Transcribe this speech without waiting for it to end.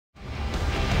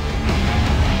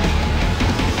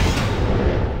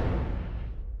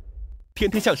天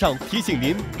天向上提醒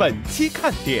您本期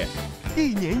看点。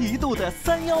1年1度的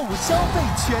315消费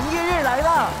权益日来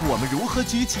了，我们如何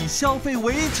举起消费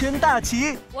维权大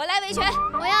旗？我来维权，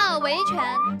我要维权。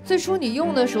最初你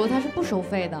用的时候它是不收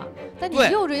费的，但你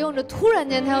用着用着，突然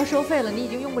间它要收费了，你已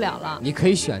经用不了了。你可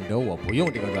以选择我不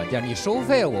用这个软件，你收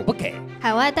费了我不给。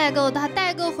海外代购，它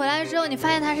代购回来之后，你发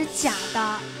现它是假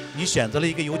的。你选择了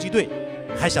一个游击队，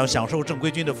还想享受正规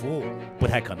军的服务，不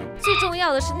太可能。最重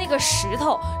要的是那个石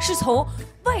头是从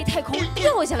外太空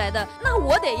掉下来的，那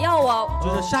我得要啊！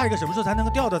就是下一个什么时候才能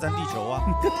够掉到咱地球啊？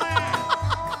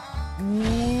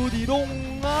无底洞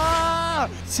啊！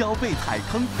消费踩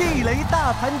坑地雷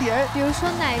大盘点。比如说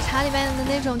奶茶里面的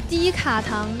那种低卡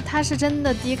糖，它是真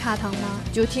的低卡糖吗？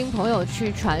就听朋友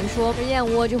去传说燕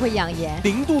窝就会养颜。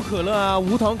0度可乐啊，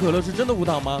无糖可乐是真的无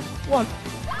糖吗？哇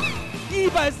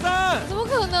，130，怎么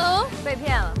可能？被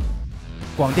骗了。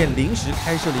广电临时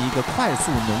开设了一个快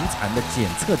速农残的检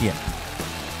测点。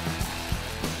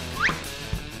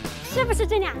是不是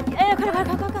这样？哎，快！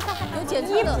有检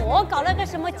测一博搞了个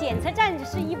什么检测站，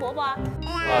是一博吧？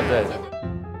啊，对。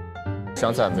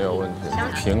香菜没有问题，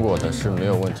苹果的是没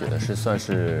有问题的，是算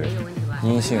是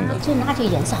阴性的。这拿这个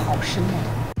颜色好深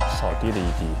哎。少滴了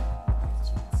一滴。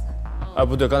啊，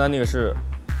不对，刚才那个是，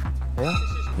哎呀，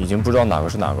已经不知道哪个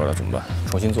是哪个了，怎么办？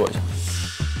重新做一下。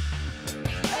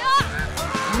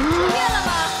骗了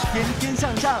吗？天天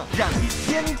向上，让你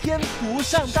天天不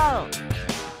上当。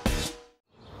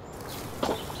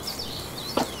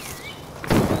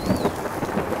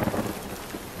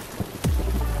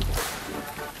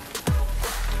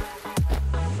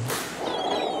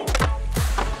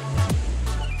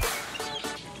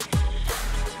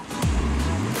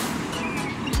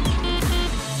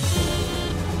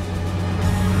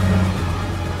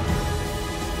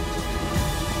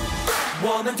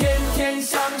我们天天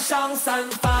向上散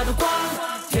发的光，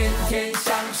天天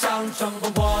向上乘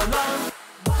风破浪。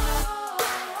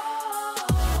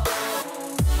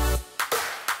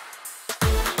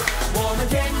我们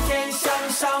天天向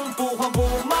上不慌不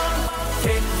忙，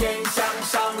天天向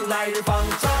上来日方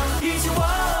长，一起玩，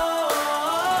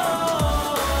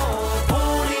不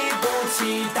离不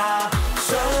弃大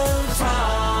声唱。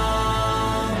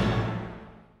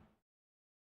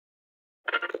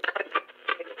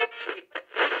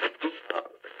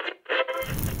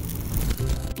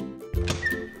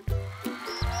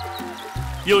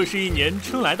又是1年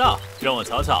春来到，让我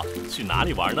瞧瞧去哪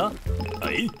里玩呢？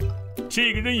哎，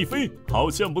这个任意飞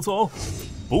好像不错哦，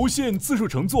不限字数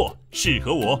乘坐，适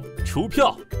合我，出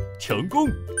票成功。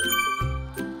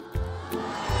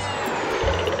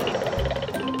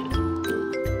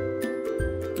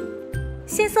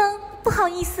先生，不好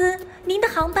意思，您的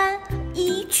航班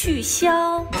已取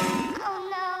消。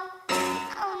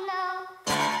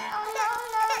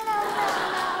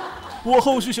我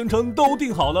后续行程都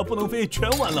定好了，不能飞全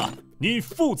完了，你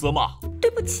负责吗？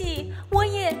对不起，我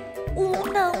也无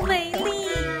能为力。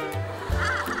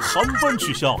航班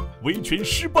取消，维权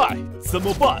失败，怎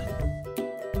么办？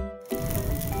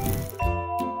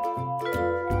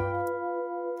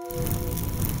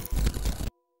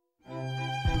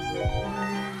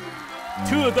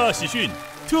特大喜讯！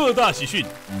特大喜讯！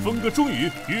峰哥终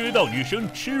于约到女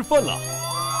生吃饭了。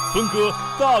峰哥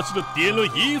大气的点了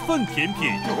1份甜品。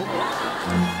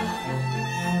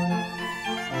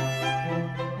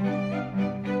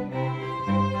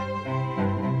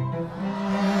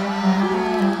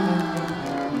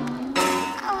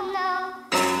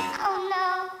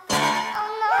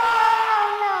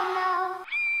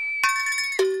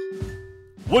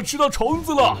我吃到虫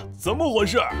子了，怎么回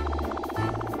事？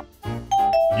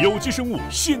有机生物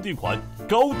限定款，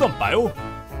高蛋白哦。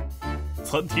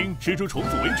餐厅吃出虫子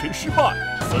维权失败，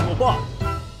怎么办？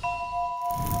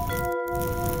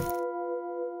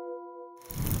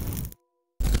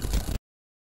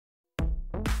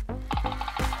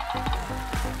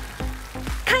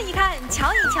看一看，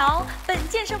瞧一瞧，本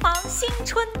健身房新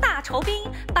春大酬宾，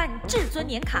办至尊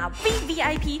年卡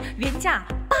VVIP， 原价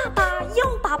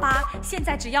88188，现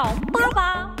在只要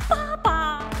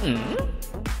8888。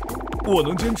我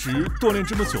能坚持锻炼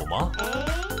这么久吗？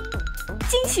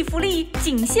惊喜福利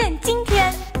仅限今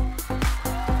天。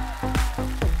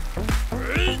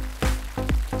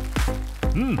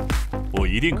我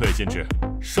一定可以坚持。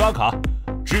刷卡，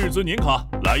至尊年卡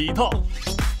来一套。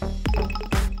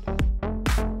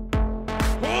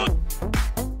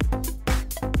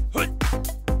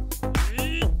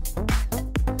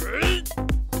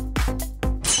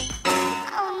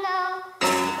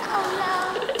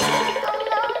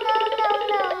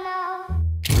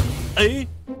哎，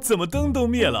怎么灯都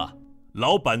灭了？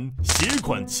老板携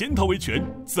款潜逃维权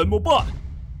怎么办？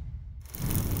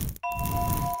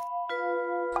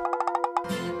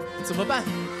怎么办？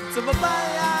怎么办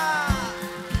呀？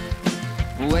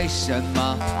为什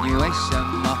么？你为什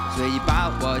么？所以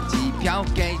把我机票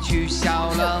给取消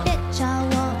了。别找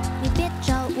我，你别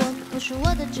找我，不是我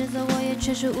的职责，我也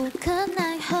确实无可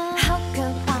奈何。好可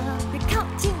怕，别靠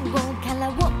近我，看来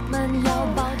我们要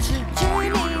保持距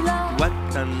离了。完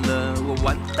蛋了，我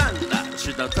完蛋了，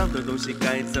吃到脏的东西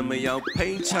该怎么样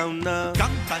赔偿呢？刚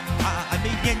搬他还没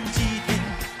演几天，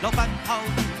老板好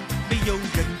运没有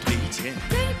人推荐。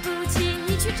对不起，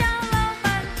你去找老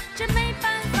板，这没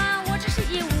办法，我只是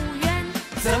业务员。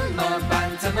怎么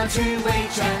办？怎么去维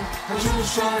权？何处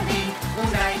说理？无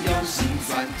奈又心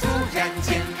酸。突然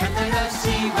间看到了希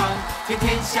望，天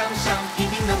天向上，一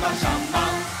定能帮上忙。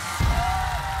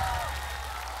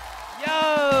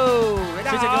哟，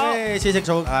谢谢各位，谢谢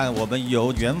收看我们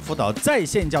由猿辅导在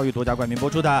线教育独家冠名播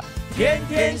出的《天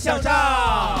天向上》。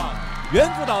猿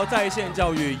辅导在线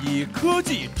教育以科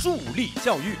技助力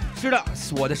教育。是的，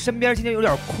我的身边今天有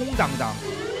点空荡荡，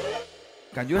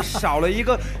感觉少了一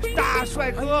个大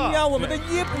帅哥。哎呀，我们的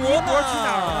一博去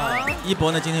哪儿了？一博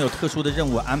呢，今天有特殊的任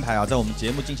务安排啊，在我们节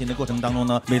目进行的过程当中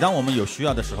呢，每当我们有需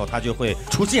要的时候，他就会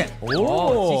出现。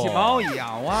哦，机器猫一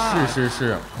样哇！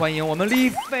是，欢迎我们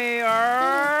李菲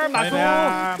儿马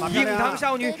苏樱桃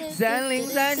少女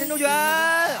303珍珠卷，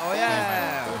哦耶！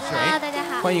好，大家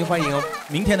好，欢迎哦。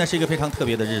明天呢是一个非常特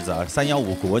别的日子啊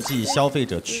，315国际消费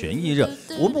者权益日。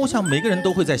我想每个人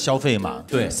都会在消费嘛，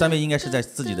对，三位应该是在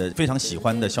自己的非常喜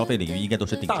欢的消费领域，应该都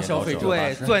是顶尖消费者，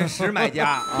对，钻石买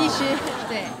家，必须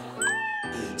对。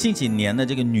近几年的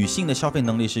这个女性的消费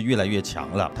能力是越来越强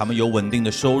了，她们有稳定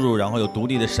的收入，然后有独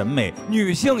立的审美。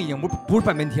女性已经不是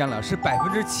半边天了，是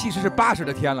70%是80%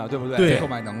的天了，对不对？对，购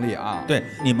买能力啊。对，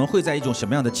你们会在一种什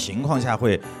么样的情况下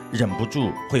会忍不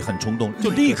住，会很冲动，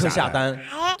就立刻下单？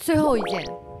最后一件。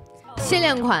限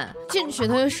量款进去，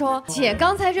他就说：“姐，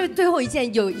刚才这最后一件已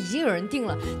经有人订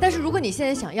了，但是如果你现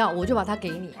在想要，我就把它给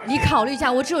你。你考虑一下，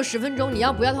我只有10分钟，你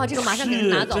要不要的话，这个马上给人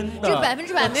拿走。这个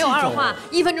100%没有二话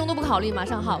，1分钟都不考虑，马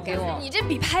上好给我。你这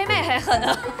比拍卖还狠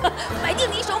啊！买定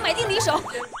离手，买定离手。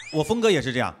我峰哥也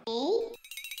是这样。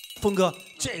峰哥，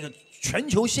这个全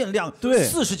球限量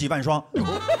40几万双，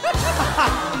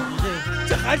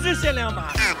这还是限量码。”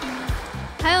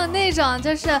还有那种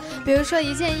就是，比如说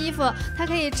一件衣服，它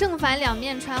可以正反两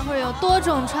面穿，或者有多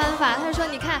种穿法。他说：“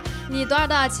你看你多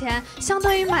少钱，相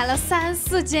当于买了3、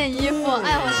4件衣服。”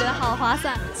哎，我觉得好划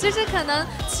算。其实可能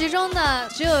其中的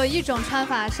只有一种穿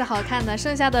法是好看的，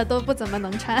剩下的都不怎么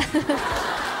能穿。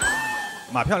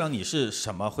马漂亮，你是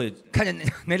什么会看见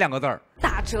哪2个字儿？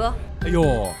打折。哎呦，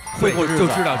会就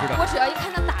知道。我只要一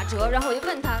看到打折，然后我就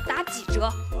问他打几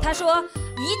折，他说1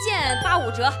件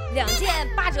85折，2件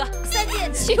8折，3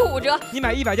件75折。你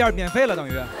买100件免费了，等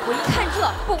于。我一看这，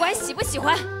不管喜不喜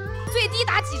欢，最低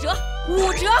打几折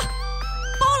？5折，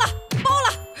包了。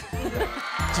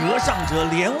折上折，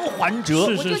连环折。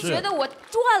我就觉得我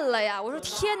赚了呀！我说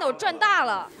天哪，我赚大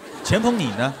了。钱枫你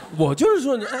呢？我就是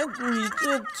说，哎，你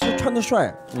这穿得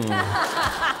帅，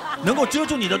能够遮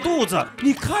住你的肚子。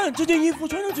你看这件衣服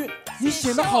穿上去，你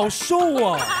显得好瘦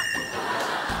啊。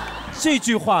这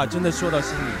句话真的说到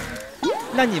心里。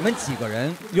那你们几个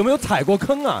人有没有踩过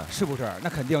坑啊？是不是？那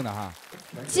肯定的哈。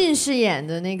近视眼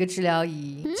的那个治疗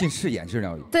仪，近视眼治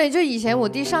疗仪。对，就以前我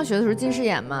弟上学的时候近视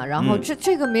眼嘛，然后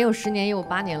这个没有10年，也有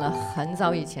8年了，很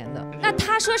早以前的。那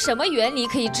他说什么原理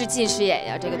可以治近视眼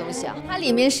呀？这个东西啊，它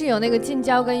里面是有那个近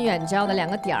焦跟远焦的2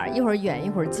个点儿，一会儿远一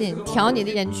会儿近，调你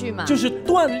的眼距嘛。就是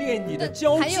锻炼你的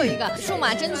焦距。还有一个数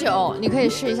码针灸，你可以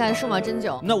试一下数码针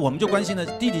灸。那我们就关心了，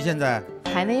弟弟现在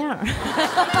还那样。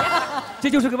这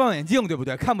就是个望远镜，对不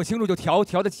对？看不清楚就调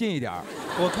得近一点。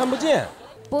我看不见。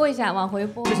拨一下，往回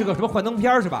拨。这是个什么幻灯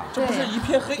片是吧？这不是一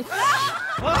片黑。触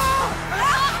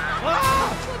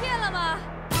电了吗？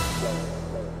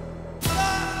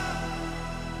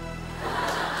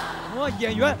哇，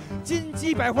演员金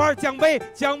鸡百花奖杯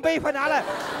快拿来！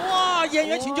哇，演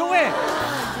员请就位，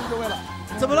请就位了。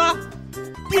怎么了？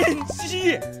电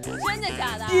击。真的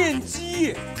假的？电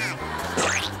击。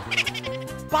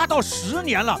 8到10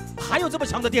年了，还有这么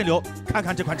强的电流？看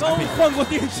看这款产品，换过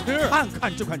电池。看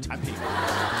看这款产品，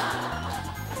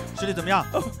视力怎么样？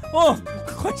哦，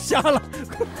快瞎了！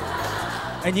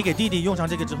哎，你给弟弟用上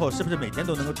这个之后，是不是每天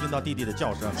都能够听到弟弟的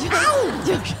叫声？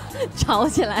就是吵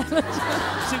起来了。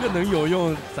这个能有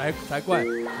用才怪，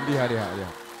厉害！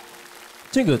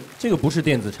这个不是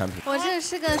电子产品，我这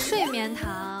是个睡眠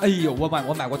糖。哎呦，我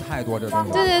买过太多这东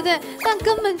西。对，但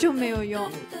根本就没有用。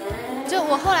就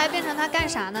我后来变成它干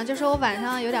啥呢？就是我晚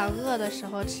上有点饿的时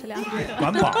候吃2个。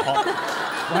管饱。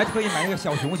我还特意买那个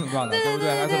小熊形状的，对不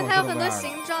对？对，它有很多形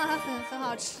状，它很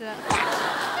好吃。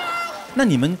那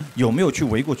你们有没有去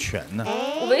维过权呢？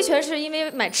我维权是因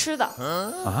为买吃的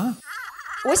啊。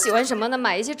我喜欢什么呢？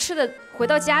买一些吃的，回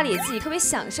到家里自己特别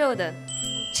享受的。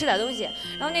吃点东西，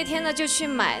然后那天呢就去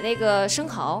买那个生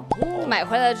蚝，买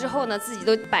回来了之后呢，自己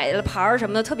都摆了盘儿什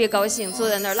么的，特别高兴，坐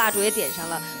在那儿，蜡烛也点上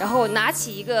了，然后拿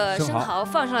起一个生蚝，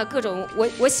放上了各种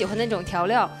我喜欢的那种调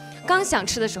料，刚想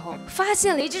吃的时候，发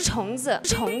现了一只虫子，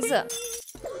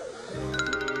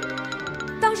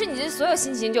当时你这所有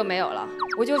心情就没有了，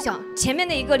我就想前面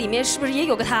那一个里面是不是也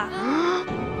有个它？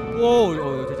这，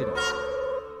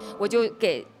我就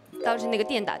给。当时那个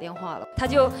店打电话了，他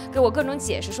就给我各种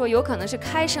解释说，有可能是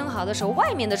开生蚝的时候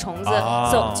外面的虫子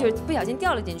就不小心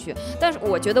掉了进去。但是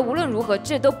我觉得无论如何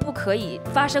这都不可以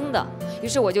发生的，于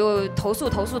是我就投诉。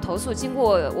经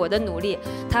过我的努力，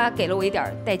他给了我一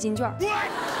点代金券，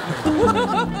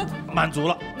满足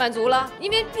了。因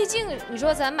为毕竟你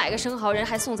说咱买个生蚝，人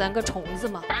还送咱个虫子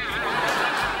吗？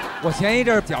我前一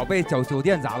阵脚被酒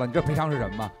店砸了，你知道赔偿是什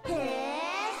么吗？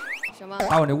什么？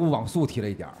把我那屋网速提了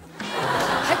一点儿。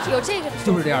还有这个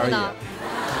就是这样而已。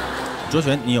卓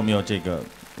璇，你有没有这个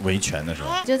维权的时候？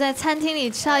就在餐厅里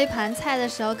吃到一盘菜的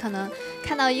时候，可能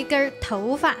看到一根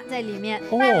头发在里面，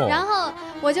然后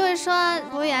我就会说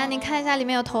服务员，你看一下里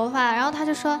面有头发，然后他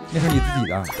就说那是你自己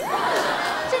的，是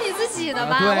你自己的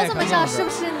吧？我怎么知道是不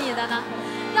是你的呢？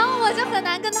然后我就很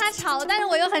难跟他吵，但是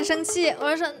我又很生气，我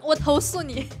就说我投诉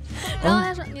你，然后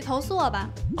他说你投诉我吧，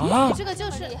你这个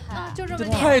就是就这么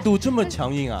态度这么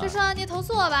强硬啊，就说你投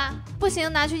诉我吧，不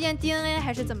行拿去验 DNA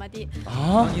还是怎么地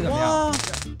啊？你怎么样？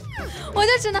我就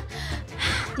只能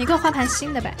你给我换盘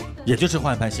新的呗，也就是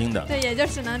换盘新的，对，也就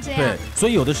只能这样。对，所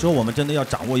以有的时候我们真的要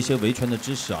掌握一些维权的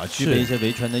知识啊，具备一些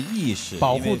维权的意识，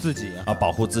保护自己啊，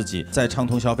保护自己，在畅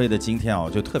通消费的今天啊，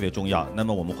就特别重要。那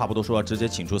么我们话不多说，直接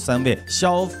请出3位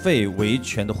消费维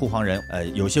权的护航人，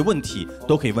有些问题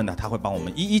都可以问他会帮我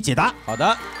们一一解答。好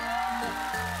的。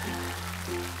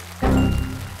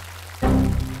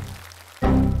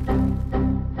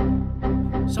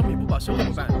商品不保修怎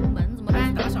么办？门怎么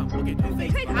办？打赏不给退费，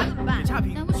退卡怎么办？差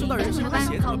评收到人性的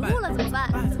鞋怎么办？跑路了怎么办？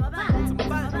怎么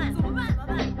办？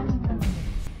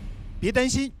别担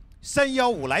心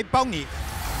，315来帮你。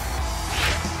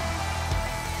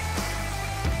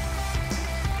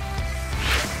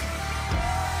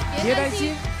别担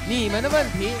心，你们的问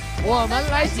题我们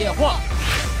来解惑。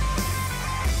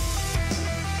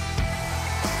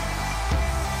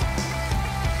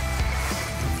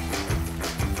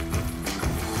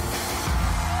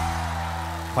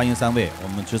欢迎3位，我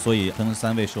们之所以称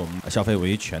3位是我们消费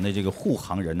维权的这个护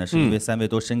航人呢，是因为3位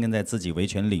都深耕在自己维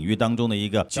权领域当中的一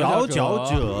个佼佼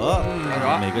者。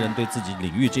每个人对自己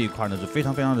领域这一块呢是非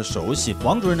常非常的熟悉。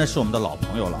王主任呢是我们的老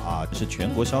朋友了啊，是全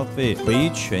国消费维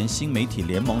权新媒体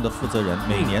联盟的负责人。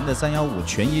每年的315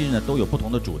权益日呢都有不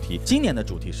同的主题，今年的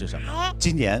主题是什么？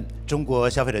今年中国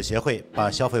消费者协会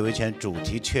把消费维权主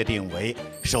题确定为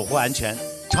守护安全。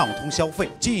畅通消费，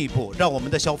进一步让我们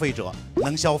的消费者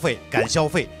能消费、敢消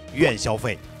费、愿消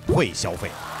费、会消费。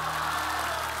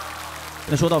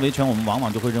那说到维权，我们往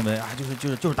往就会认为啊，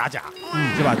就是打假，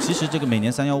是吧？其实这个每年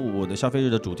315的消费日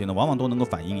的主题呢，往往都能够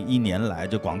反映1年来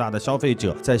这广大的消费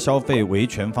者在消费维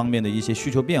权方面的一些需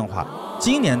求变化。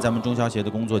今年咱们中消协的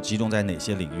工作集中在哪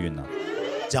些领域呢？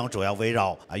将主要围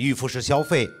绕预付式消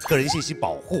费、个人信息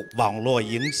保护、网络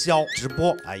营销、直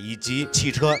播以及汽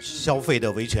车消费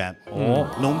的维权、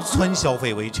农村消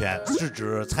费维权、制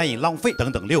止餐饮浪费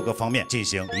等等6个方面进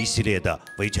行一系列的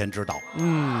维权指导。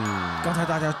刚才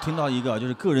大家听到一个就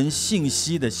是个人信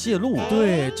息的泄露，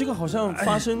对，这个好像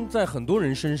发生在很多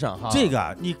人身上哈。这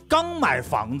个你刚买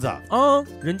房子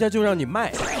人家就让你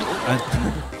卖。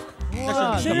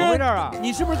那是怎么回事啊？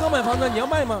你是不是刚买房子？你要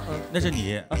卖吗？那是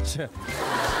你是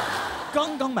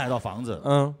刚买到房子，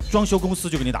装修公司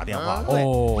就给你打电话。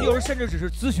你有时候甚至只是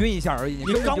咨询一下而已，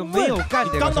你根本就没有干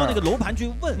这个事儿。刚到那个楼盘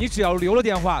去问，你只要留了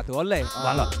电话得嘞。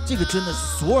完了，这个真的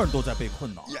是所有人都在被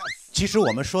困扰。其实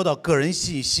我们说到个人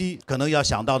信息，可能要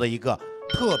想到的一个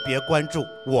特别关注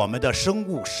我们的生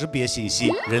物识别信息、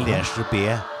人脸识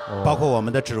别，包括我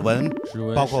们的指纹，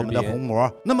包括我们的虹膜。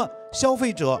那么消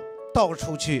费者到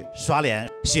处去刷脸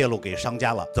泄露给商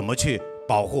家了，怎么去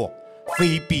保护？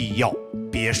非必要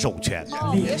别授权，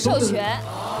别授权，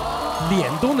脸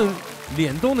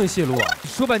都能泄露啊！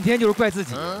说半天就是怪自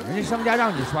己，人家商家让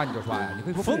你刷你就刷呀，你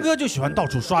可以说峰哥就喜欢到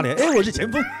处刷脸。哎，我是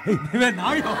前锋，哎，那边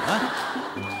哪有啊？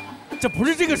这不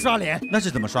是这个刷脸，那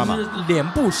是怎么刷吗？是脸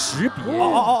部识别。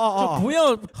就不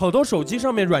要好多手机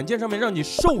上面、软件上面让你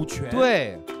授权。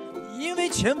对，因为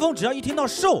前锋只要一听到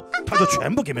授，他就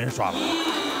全部给别人刷了。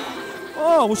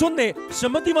我说什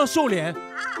么地方授脸？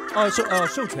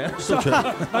授权。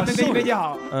那个一没接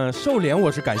好。授脸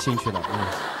我是感兴趣的。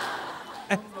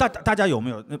哎，大家有没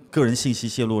有个人信息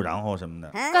泄露，然后什么的？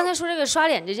刚才说这个刷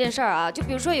脸这件事儿啊，就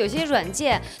比如说有些软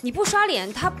件你不刷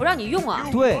脸，它不让你用啊。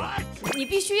对，你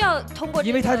必须要通过，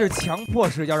因为它是强迫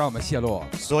式要让我们泄露。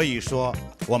所以说，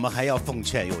我们还要奉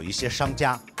劝有一些商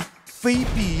家，非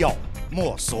必要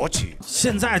莫索取。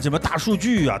现在怎么大数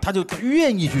据啊，他就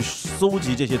愿意去搜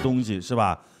集这些东西，是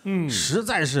吧？实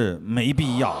在是没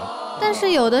必要。但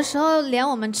是有的时候连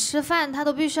我们吃饭，他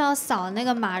都必须要扫那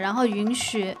个码，然后允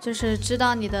许就是知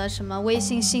道你的什么微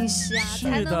信信息啊，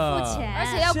才能付钱，而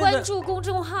且要关注公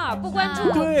众号，不关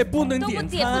注对不能点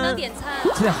餐，不能点餐。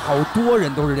现在好多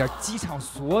人都是这样，机场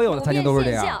所有的餐厅都是这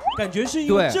样，感觉是一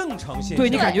个正常现象。对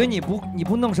你感觉你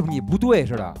不弄是不是你不对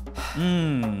似的？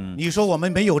你说我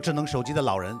们没有智能手机的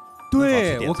老人，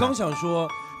对我刚想说。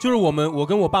就是我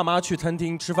跟我爸妈去餐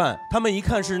厅吃饭，他们一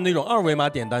看是那种2维码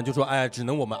点单，就说哎，只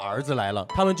能我们儿子来了，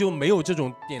他们就没有这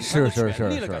种点餐的权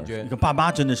利了，感觉。你看爸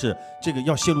妈真的是这个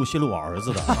要泄露我儿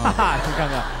子的，你看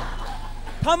看。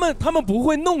他们不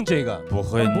会弄这个，不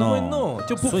会弄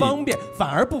就不方便，反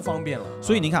而不方便了。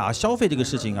所以你看啊，消费这个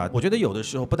事情啊，我觉得有的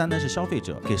时候不单单是消费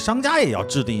者，给商家也要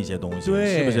制定一些东西，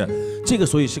是不是？这个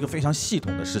所以是个非常系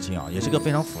统的事情啊，也是个非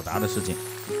常复杂的事情。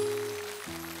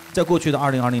在过去的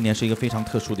2020年是一个非常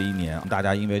特殊的一年，大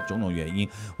家因为种种原因，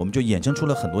我们就衍生出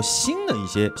了很多新的一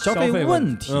些消费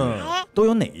问题，都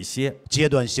有哪一些？阶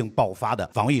段性爆发的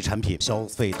防疫产品消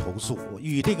费投诉，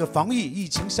与这个防疫疫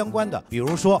情相关的，比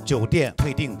如说酒店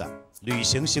退订的、旅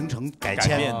行行程改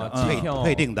签的、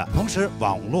退订的，同时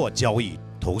网络交易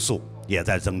投诉也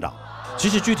在增长。其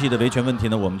实具体的维权问题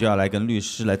呢，我们就要来跟律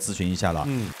师来咨询一下了。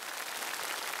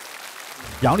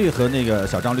杨律和那个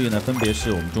小张律呢，分别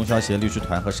是我们中消协律师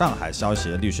团和上海消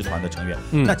协律师团的成员。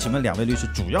那请问2位律师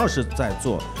主要是在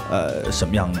做什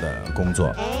么样的工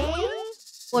作？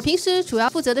我平时主要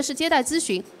负责的是接待咨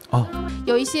询。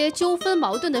有一些纠纷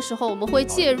矛盾的时候，我们会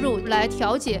介入来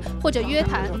调解或者约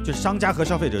谈，就商家和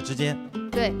消费者之间。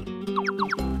对。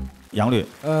杨律，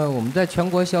我们在全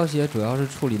国消协主要是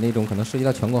处理那种可能涉及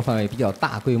到全国范围比较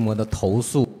大规模的投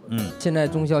诉。现在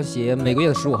中消协每个月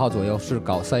的15号左右是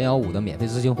搞315的免费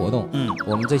咨询活动。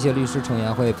我们这些律师成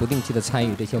员会不定期的参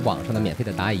与这些网上的免费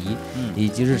的答疑，以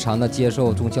及日常的接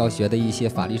受中消协的一些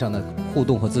法律上的互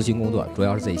动和咨询工作，主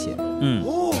要是这些。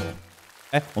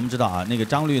哎，我们知道啊，那个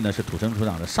张律呢是土生土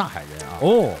长的上海人啊。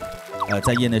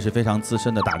在业内是非常资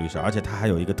深的大律师，而且他还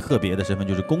有一个特别的身份，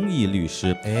就是公益律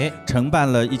师。承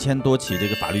办了1000多起这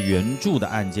个法律援助的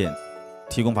案件，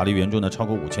提供法律援助呢超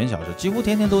过5000小时，几乎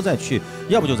天天都在去，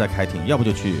要不就在开庭，要不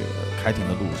就去开庭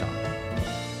的路上。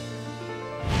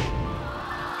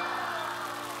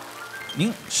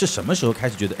您是什么时候开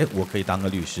始觉得，哎，我可以当个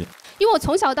律师？因为我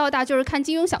从小到大就是看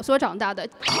金庸小说长大的。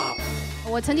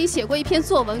我曾经写过一篇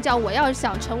作文，叫《我要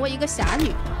想成为一个侠女》，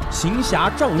行侠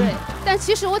仗义。对，但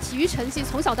其实我体育成绩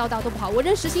从小到大都不好，我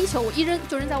扔实心球，我一扔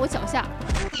就扔在我脚下。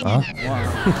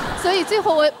所以最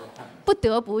后我不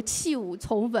得不弃武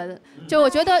从文。就我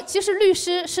觉得，其实律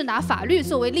师是拿法律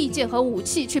作为利剑和武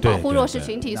器去保护弱势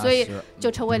群体，所以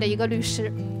就成为了一个律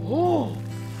师。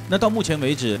那到目前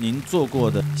为止，您做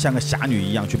过的像个侠女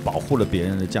一样去保护了别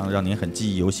人的这样让您很记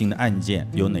忆犹新的案件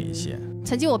有哪一些？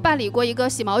曾经我办理过一个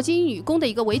洗毛巾女工的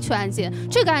一个维权案件，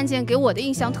这个案件给我的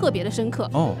印象特别的深刻。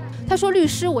他说律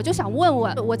师，我就想问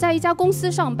问，我在一家公司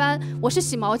上班，我是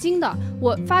洗毛巾的，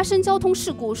我发生交通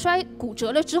事故骨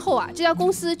折了之后啊，这家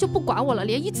公司就不管我了，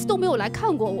连1次都没有来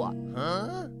看过我。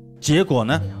结果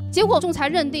呢？结果仲裁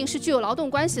认定是具有劳动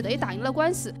关系的，也打赢了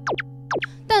官司。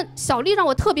但小丽让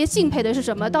我特别敬佩的是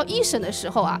什么？到1审的时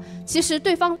候啊，其实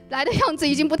对方来的样子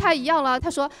已经不太一样了。他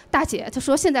说：“大姐，他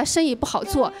说现在生意不好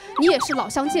做，你也是老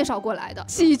乡介绍过来的。”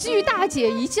喜剧大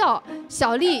姐一叫，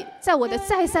小丽在我的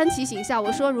再三提醒下，我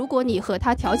说：“如果你和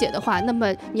他调解的话，那么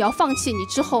你要放弃你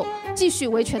之后继续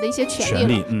维权的一些权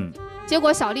利了。”结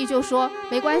果小丽就说：“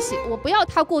没关系，我不要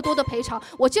他过多的赔偿，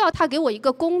我就要他给我一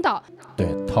个公道。”对，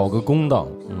讨个公道。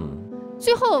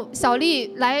最后，小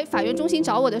丽来法院中心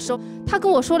找我的时候，她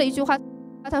跟我说了一句话，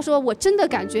她说：“我真的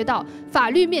感觉到法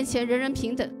律面前人人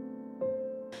平等。”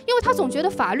因为她总觉得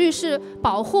法律是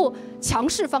保护强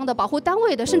势方的、保护单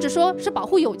位的，甚至说是保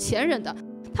护有钱人的。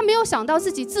她没有想到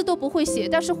自己字都不会写，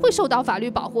但是会受到法律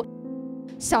保护。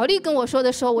小丽跟我说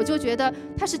的时候，我就觉得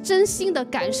她是真心的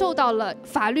感受到了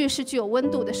法律是具有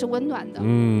温度的，是温暖的。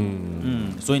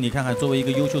所以你看看，作为一个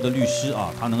优秀的律师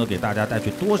啊，他能够给大家带去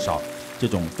多少这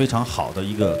种非常好的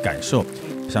一个感受，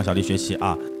向小丽学习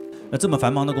啊。那这么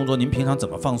繁忙的工作，您平常怎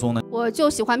么放松呢？我就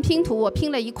喜欢拼图，我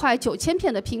拼了一块9000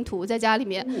片的拼图在家里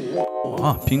面。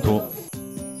拼图。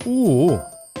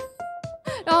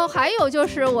然后还有就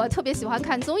是我特别喜欢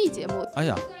看综艺节目。哎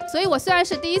呀，所以我虽然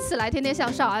是第一次来《天天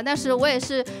向上》啊，但是我也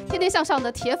是《天天向上》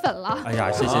的铁粉了。哎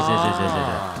呀，谢谢。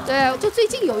对，就最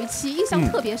近有一期印象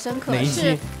特别深刻，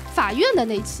是法院的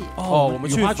那期。我们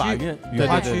去法院雨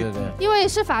花区，因为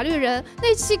是法律人，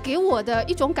那期给我的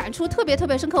一种感触特别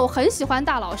深刻。我很喜欢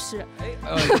大老师。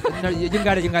那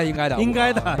应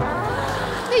该的。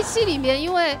那期里面，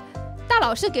因为大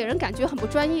老师给人感觉很不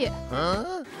专业。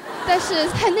但是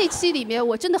在那期里面，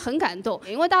我真的很感动，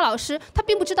因为大老师他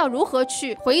并不知道如何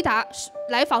去回答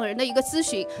来访人的一个咨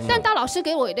询，但大老师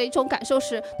给我的一种感受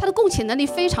是，他的共情能力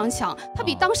非常强，他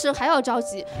比当事人还要着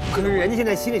急。可是人家现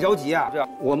在心里着急啊，是吧？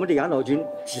我们的养老金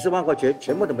几十万块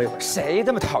全部都没有。谁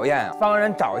这么讨厌啊？帮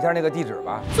人找一下那个地址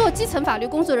吧。做基层法律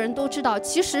工作的人都知道，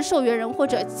其实受援人或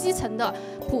者基层的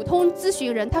普通咨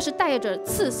询人，他是带着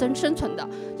次生存的，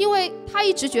因为他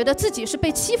一直觉得自己是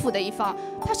被欺负的一方，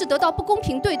他是得到不公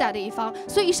平对待的一方，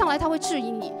所以一上来他会质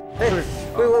疑你。喂，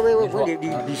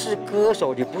你是歌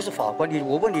手，你不是法官，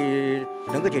我问你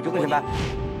能够解决问题吗？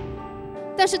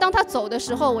但是当他走的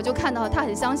时候，我就看到他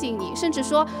很相信你，甚至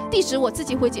说地址我自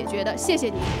己会解决的，谢谢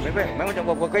你。没问题，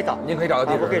我可以找，您可以找到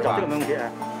地址，我可以找，这个没问题。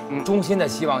衷心的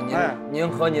希望您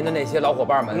和您的那些老伙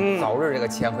伴们早日这个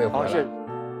钱可以回来。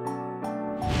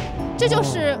这就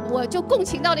是我就共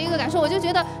情到的一个感受，我就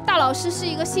觉得大老师是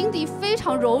一个心地非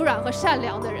常柔软和善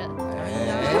良的人。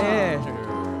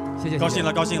谢谢，高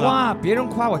兴了。哇，别人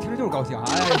夸我听着就是高兴啊！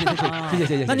谢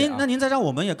谢。那您再让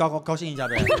我们也高兴一下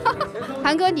呗。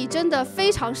韩哥，你真的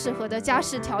非常适合的家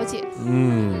事调解。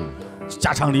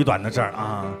家长里短的事儿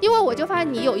啊。因为我就发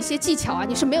现你有一些技巧啊，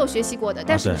你是没有学习过的，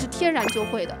但是你是天然就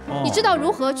会的。你知道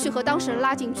如何去和当事人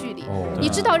拉近距离，你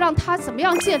知道让他怎么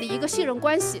样建立一个信任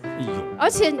关系，而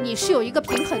且你是有一个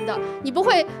平衡的，你不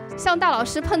会像大老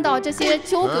师碰到这些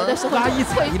纠葛的时候拉一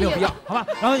踩一溜不要，好吧？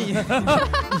然后你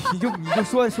就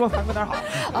说韩哥哪儿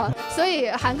好所以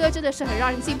韩哥真的是很让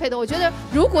人敬佩的。我觉得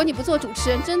如果你不做主持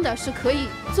人，真的是可以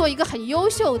做一个很优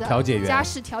秀的家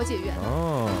事调解员。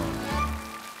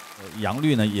杨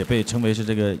律呢也被称为是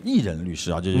这个艺人律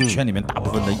师啊，就是圈里面大部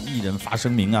分的艺人发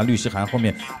声明啊、律师函后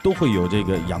面都会有这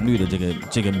个杨律的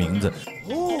这个名字。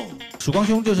曙光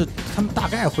兄，就是他们大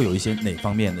概会有一些哪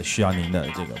方面的需要您的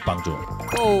这个帮助？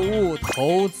购物、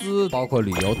投资，包括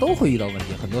旅游都会遇到问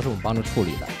题，很多是我们帮助处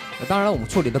理的。当然，我们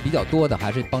处理的比较多的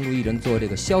还是帮助艺人做这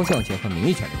个肖像权和名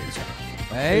誉权的维权。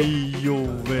哎呦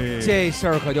喂，这事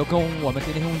儿可就跟我们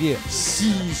天天兄弟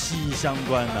息息相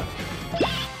关的。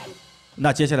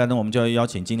那接下来呢，我们就要邀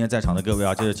请今天在场的各位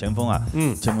啊，这是前锋啊，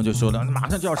前锋就说了，马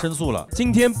上就要申诉了，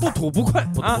今天不吐不快。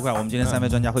我们今天3位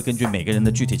专家会根据每个人的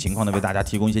具体情况呢，为大家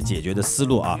提供一些解决的思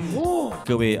路啊。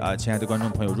各位啊，亲爱的观众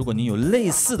朋友，如果您有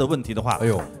类似的问题的话，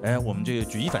我们就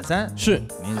举一反三，是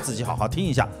您自己好好听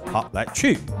一下。好，来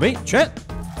去维权。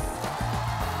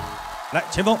来，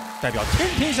前锋代表天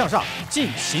天向上进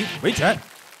行维权。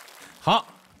好，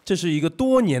这是一个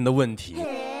多年的问题。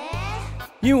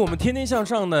因为我们天天向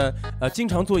上呢，经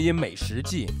常做一些美食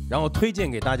记，然后推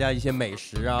荐给大家一些美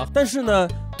食啊。但是呢，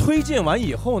推荐完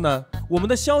以后呢，我们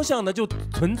的肖像呢就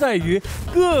存在于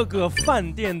各个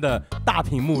饭店的大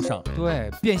屏幕上。对，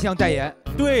变相代言。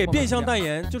对，变相代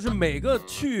言，就是每个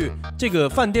去这个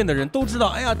饭店的人都知道，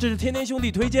哎呀，这是天天兄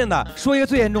弟推荐的。说一个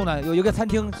最严重的，有一个餐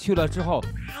厅去了之后，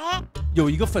有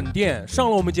一个粉店上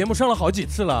了我们节目，上了好几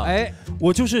次了。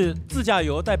我就是自驾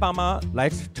游带爸妈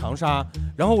来长沙，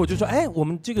然后我就说，我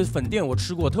们这个粉店我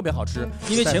吃过，特别好吃。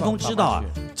因为前锋知道啊，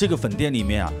这个粉店里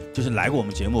面啊，就是来过我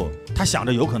们节目，他想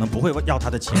着有可能不会要他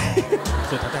的钱，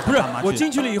所以他带爸妈去。我进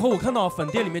去了以后，我看到粉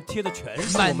店里面贴的全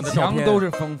是我们的照片，满墙都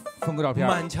是峰哥照片，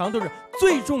满墙都是。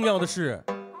最重要的是，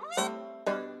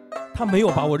他没有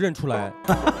把我认出来。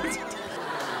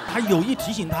他有意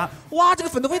提醒他，哇，这个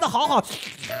粉的味道好好，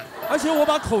而且我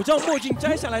把口罩墨镜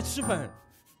摘下来吃粉，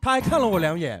他还看了我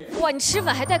2眼。哇，你吃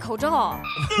粉还戴口罩？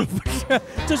不是，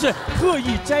这是特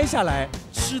意摘下来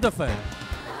吃的粉。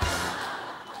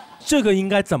这个应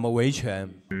该怎么维权？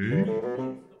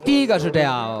第一个是这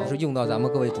样，是用到咱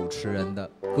们各位主持人的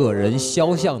个人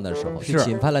肖像的时候，是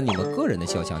侵犯了你们个人的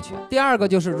肖像权。第二个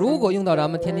就是，如果用到咱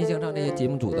们天天向上这些节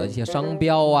目组的一些商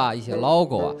标啊、一些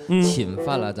logo 啊，侵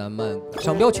犯了咱们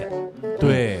商标权。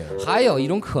对。还有一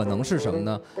种可能是什么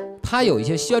呢？他有一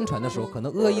些宣传的时候，可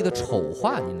能恶意的丑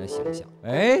化您的形象。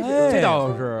这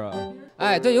倒是。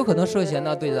这有可能涉嫌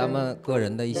呢对咱们个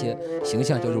人的一些形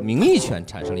象，就是名誉权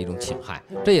产生了一种侵害，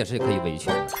这也是可以维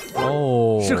权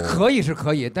的。是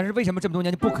可以，但是为什么这么多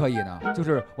年就不可以呢？就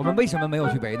是我们为什么没有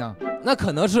去维呢？那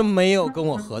可能是没有跟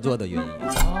我合作的原因。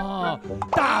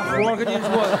大伙跟您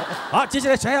说，好，接下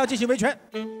来谁要进行维权？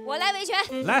我来维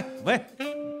权。来维。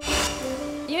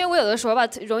因为我有的时候吧，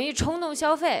容易冲动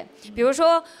消费。比如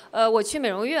说，我去美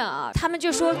容院啊，他们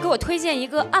就说给我推荐一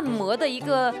个按摩的一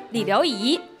个理疗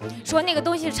仪，说那个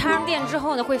东西插上电之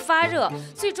后呢会发热，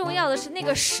最重要的是那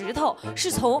个石头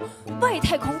是从外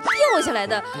太空掉下来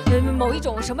的，某一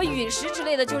种什么陨石之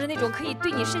类的，就是那种可以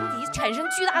对你身体产生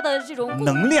巨大的这种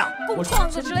能量、共创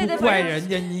子之类的。怪人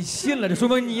家，你信了，这说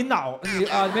明你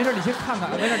没事，你先看看，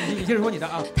没事，你接着说你的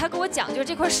啊。他给我讲，就是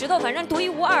这块石头反正独一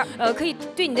无二，可以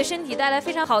对你的身体带来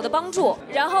非常好的帮助。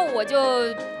然后我就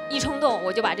一冲动，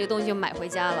我就把这个东西就买回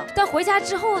家了。但回家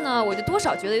之后呢，我就多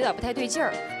少觉得有点不太对劲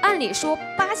儿。按理说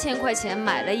8000块钱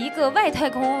买了一个外太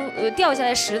空掉下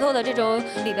来石头的这种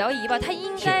理疗仪吧，它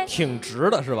应该挺值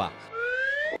的是吧？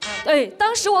对，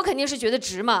当时我肯定是觉得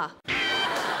值嘛。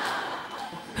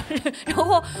然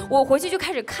后我回去就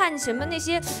开始看什么那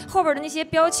些后边的那些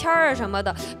标签啊什么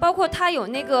的，包括它有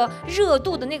那个热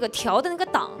度的那个调的那个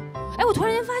档。哎，我突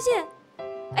然间发现，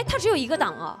哎，它只有1个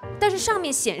档啊，但是上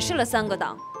面显示了3个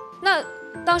档。那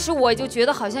当时我就觉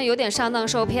得好像有点上当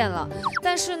受骗了。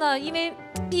但是呢，因为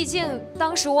毕竟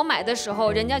当时我买的时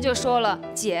候，人家就说了，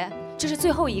姐。这是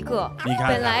最后一个，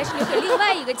本来是留给另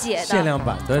外一个姐的限量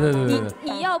版，对。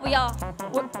你要不要？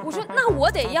我说那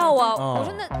我得要啊！我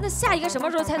说那下一个什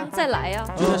么时候才能再来呀？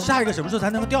就是下一个什么时候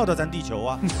才能掉到咱地球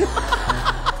啊？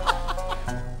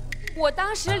我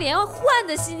当时连换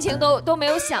的心情都没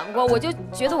有想过，我就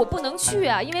觉得我不能去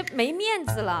啊，因为没面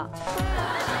子了。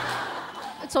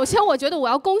首先，我觉得我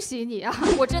要恭喜你啊，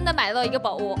我真的买到一个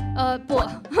宝物。不，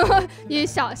你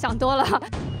想多了，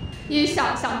你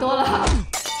想多了。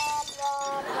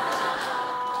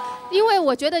因为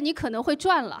我觉得你可能会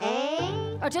赚了。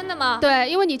啊，真的吗？对，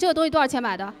因为你这个东西多少钱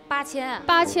买的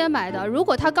？8000买的。如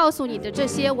果他告诉你的这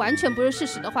些完全不是事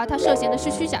实的话，他涉嫌的是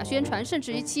虚假宣传，甚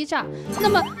至于欺诈。那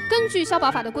么根据消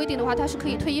保法的规定的话，他是可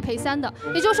以退1赔3的。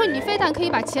也就是说，你非但可以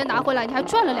把钱拿回来，你还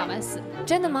赚了2万4。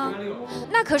真的吗？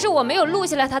那可是我没有录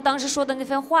下来他当时说的那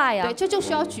番话呀。对，这就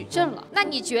需要举证了。那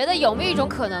你觉得有没有一种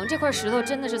可能，这块石头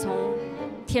真的是从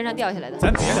天上掉下来的？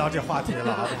咱别聊这话题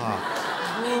了，好不好？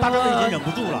大张已经忍不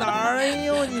住了。哪儿？哎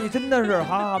呦，你真的是，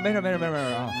好，没事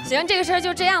啊。行，这个事儿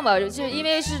就这样吧，就因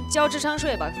为是交智商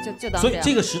税吧，就当这样。所以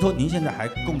这个石头您现在还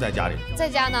供在家里？在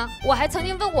家呢，我还曾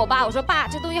经问我爸，我说爸，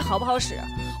这东西好不好使？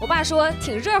我爸说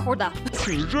挺热乎的。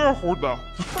挺热乎的。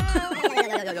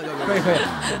可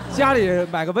以，家里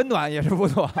买个温暖也是不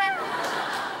错。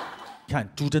看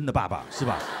朱桢的爸爸是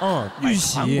吧？玉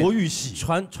玺，韩国玉玺，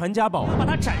传家宝。把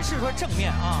它展示出来正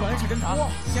面啊，全是珍藏。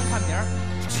先看名儿，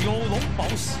九龙宝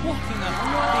玺，听着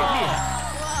烈。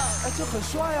哎，这很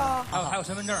帅啊！还有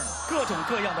身份证呢，各种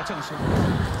各样的证书。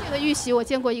这个玉玺我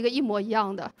见过一个一模一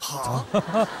样的。好。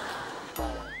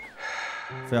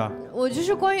飞啊！我就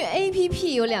是关于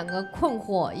APP 有2个困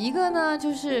惑，一个呢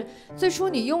就是最初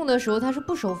你用的时候它是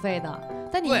不收费的，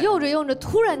但你用着用着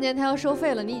突然间它要收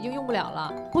费了，你已经用不了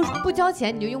了，不交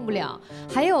钱你就用不了。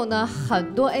还有呢，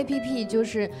很多 APP 就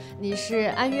是你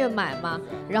是按月买嘛，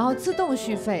然后自动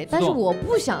续费，但是我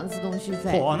不想自动续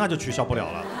费，那就取消不了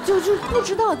了，就不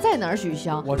知道在哪儿取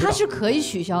消，它是可以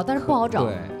取消，但是不好找。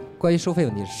对，关于收费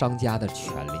问题是商家的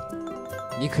权利。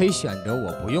你可以选择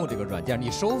我不用这个软件，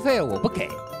你收费我不给，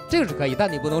这个是可以，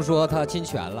但你不能说他侵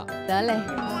权了。得嘞，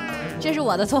这是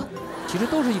我的错。其实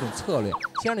都是一种策略，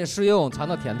先让你试用，尝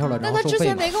到甜头了，然后收费。那他之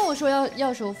前没跟我说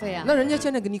要收费啊？那人家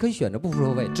现在你可以选择不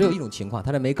收费，只有一种情况，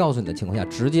他在没告诉你的情况下，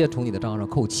直接从你的账号上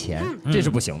扣钱，这是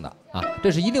不行的啊，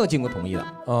这是一定要经过同意的。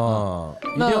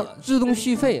那自动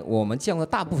续费，我们见过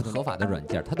大部分合法的软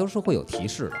件，它都是会有提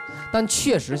示的，但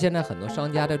确实现在很多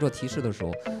商家在做提示的时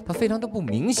候，它非常的不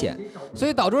明显，所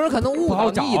以导致人可能误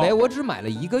导，你以为我只买了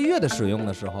1个月的使用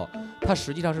的时候，它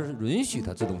实际上是允许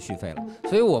它自动续费了。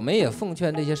所以我们也奉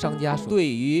劝这些商家，对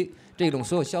于这种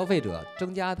所有消费者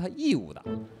增加他义务的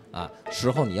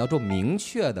时候，你要做明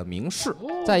确的明示。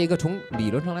再一个，从理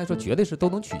论上来说，绝对是都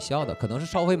能取消的，可能是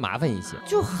稍微麻烦一些，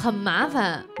就很麻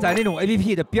烦。在那种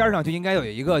APP 的边上就应该有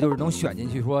一个，就是能选进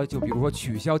去说，就比如说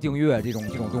取消订阅这种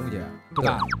东西，对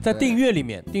吧？在订阅里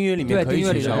面可以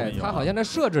取消。它好像在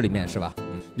设置里面是吧？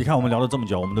你看我们聊了这么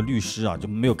久，我们的律师啊，就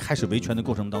没有开始维权的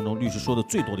过程当中，律师说的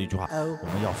最多的一句话，我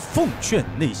们要奉劝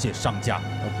那些商家，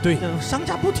对，商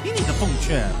家不听你的奉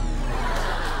劝。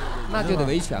那就得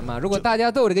维权嘛。如果大家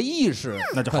都有这个意识，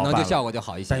那就可能就效果就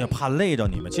好一些。但又怕累着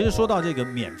你们。其实说到这个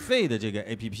免费的这个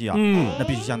APP 啊，那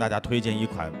必须向大家推荐一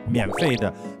款免费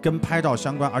的跟拍照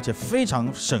相关，而且非常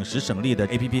省时省力的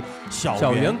APP，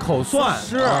 小圆口算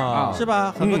是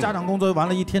吧？很多家长工作完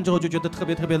了1天之后就觉得特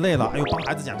别累了，哎呦，帮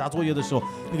孩子检查作业的时候，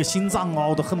那个心脏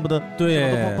哦都恨不得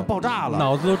都爆炸了，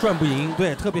脑子都转不赢。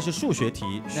对，特别是数学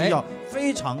题需要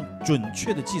非常准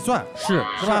确的计算，是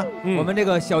吧？我们这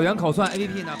个小圆口算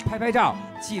APP 呢，拍拍照，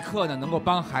即刻呢能够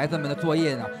帮孩子们的作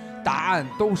业呢答案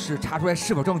都是查出来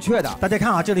是否正确的。大家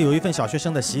看啊，这里有一份小学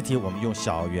生的习题，我们用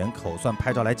小圆口算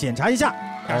拍照来检查一下，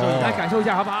感受一下，来感受一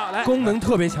下好不好？来，功能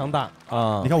特别强大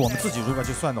啊！你看我们自己如果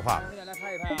去算的话，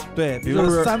对，比如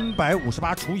说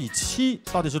358除以7，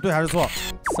到底是对还是错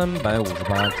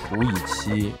？358除以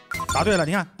7，答对了，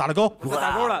你看打了勾，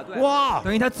打勾了，对，哇，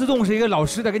等于它自动是一个老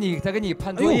师在给你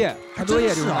判作业，判作业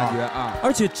这种感觉啊，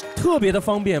而且特别的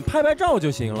方便，拍照就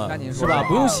行了，是吧？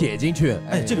不用写进去。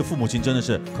哎，这个父母亲真的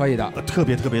是可以的，特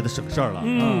别的省事儿了。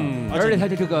而且它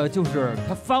这个就是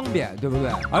它方便，对不对？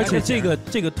而且这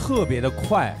个特别的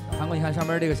快。韩国，你看上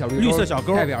面这个小绿色小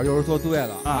勾，代表就是做对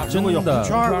了啊，真的有红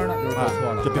圈呢，就是做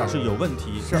错了，就表示有问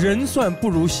题。人算不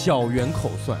如小圆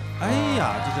口算。哎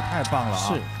呀，真是太棒了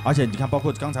啊！是，而且你看，包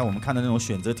括刚才我们看的那种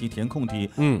选择题、填空题，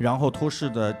然后托式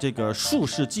的这个竖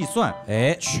式计算，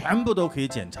哎，全部都可以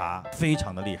检查，非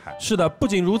常的厉害。是的，不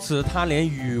仅如此，它连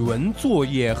语文作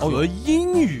业和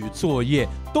英语作业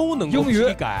都能够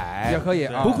批改，也可以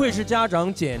啊！不愧是家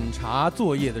长检查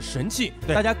作业的神器，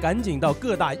大家赶紧到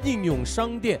各大应用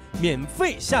商店免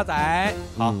费下载。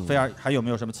好，菲儿还有没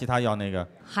有什么其他要那个？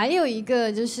还有一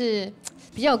个就是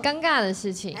比较尴尬的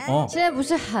事情，现在不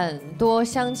是很多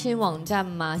相亲网站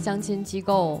吗？相亲机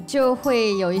构就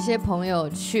会有一些朋友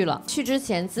去了，去之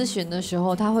前咨询的时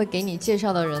候，他会给你介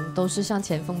绍的人都是像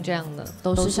前锋这样的，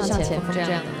都是像前锋这样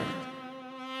的。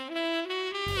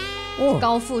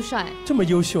高富帅，这么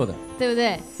优秀的，对不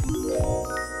对？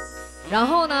然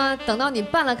后呢，等到你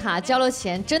办了卡、交了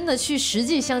钱，真的去实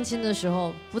际相亲的时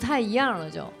候，不太一样了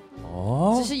就。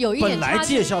哦，就是有一点本来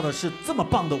介绍的是这么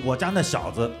棒的我家那小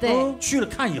子，对，去了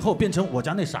看以后变成我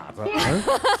家那傻子。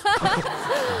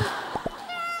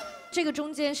这个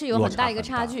中间是有很大一个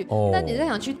差距，但你在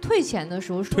想去退钱的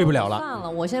时候，退不了了。算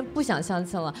了，我现在不想相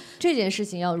亲了。这件事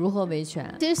情要如何维权？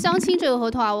其实相亲这个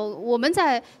合同啊，我们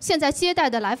在现在接待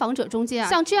的来访者中间啊，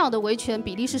像这样的维权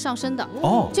比例是上升的。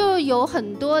哦，就有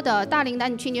很多的大龄男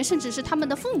女青年，甚至是他们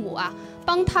的父母啊，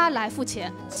帮他来付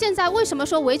钱。现在为什么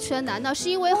说维权难呢？是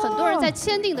因为很多人在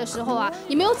签订的时候啊，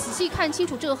你没有仔细看清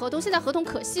楚这个合同。现在合同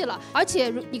可细了，而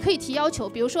且你可以提要求，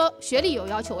比如说学历有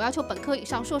要求，我要求本科以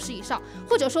上、硕士以上，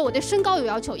或者说我对身高有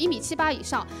要求，1.78米以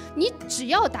上，你只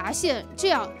要答谢这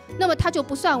样，那么他就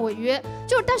不算违约。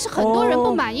但是很多人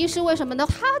不满意是为什么呢？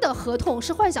他的合同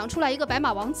是幻想出来一个白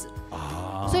马王子，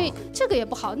所以这个也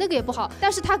不好，那个也不好，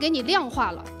但是他给你量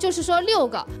化了，就是说6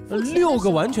个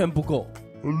完全不够。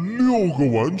6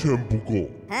个完全不够，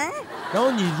然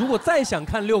后你如果再想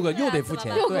看6个，又得付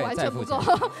钱。6个完全不够，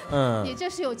你这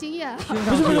是有经验。不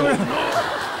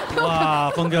是，哇，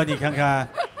峰哥你看看，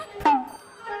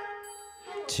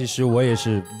其实我也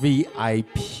是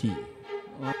VIP，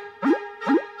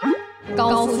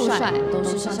 高富帅都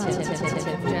是像前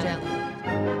这样。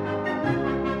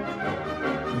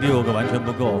 6个完全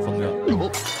不够，峰哥。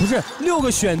不是6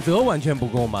个选择完全不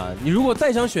够吗？你如果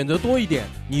再想选择多一点，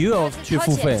你又要去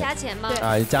付费，加钱吗？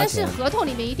啊，加钱。但是合同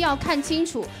里面一定要看清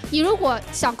楚，你如果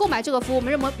想购买这个服务，我们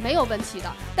认为没有问题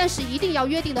的，但是一定要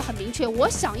约定的很明确，我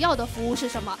想要的服务是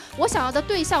什么，我想要的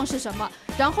对象是什么，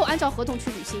然后按照合同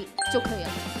去履行就可以了。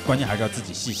关键还是要自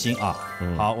己细心啊。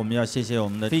好，我们要谢谢我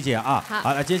们的飞姐啊。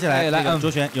好，来接下来来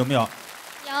卓璇有没有？有。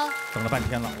等了半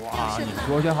天了，哇，你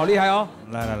卓璇好厉害哦！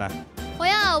来。 我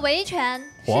要维权，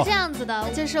是这样子的，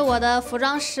就是我的服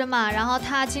装师嘛，然后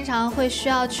他经常会需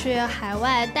要去海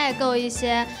外代购一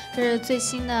些就是最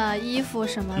新的衣服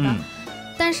什么的，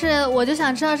但是我就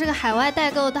想知道这个海外代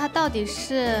购它到底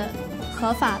是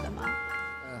合法的吗？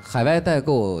海外代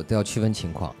购都要区分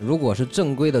情况，如果是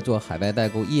正规的做海外代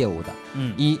购业务的，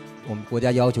我们国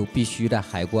家要求必须在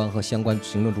海关和相关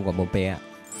行政主管部备案，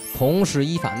同时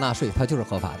依法纳税，它就是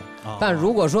合法的。 但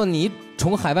如果说你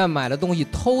从海外买的东西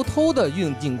偷偷的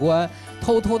运进关，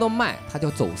偷偷的卖，它叫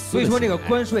走私。所以说这个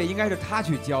关税应该是他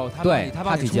去交，他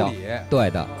帮你处理。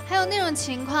对的。还有那种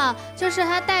情况，就是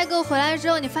他代购回来之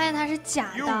后，你发现他是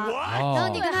假的，然后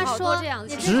你跟他说，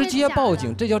直接报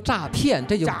警，这叫诈骗，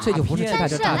这就不是欺骗，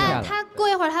这诈骗了。他过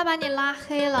一会儿他把你拉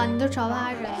黑了，你就找不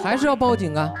他人。还是要报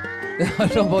警啊，还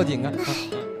是要报警啊。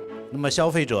那么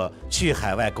消费者去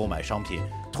海外购买商品。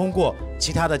 通过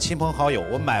其他的亲朋好友，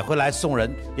我买回来送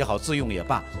人也好，自用也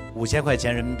罢，5000块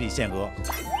钱人民币限额，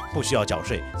不需要缴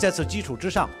税。在此基础之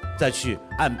上，再去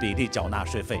按比例缴纳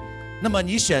税费。那么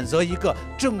你选择一个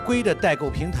正规的代购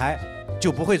平台，就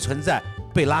不会存在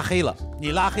被拉黑了。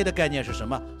你拉黑的概念是什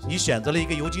么？你选择了一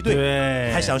个游击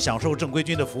队，还想享受正规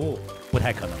军的服务，不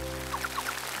太可能。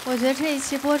我觉得这一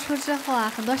期播出之后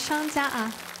啊，很多商家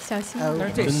啊。小心！但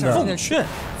是这事儿奉劝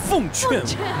奉劝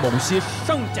某些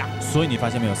商家。所以你发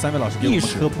现没有，3位老师给我们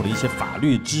科普了一些法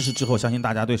律知识之后，相信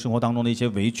大家对生活当中的一些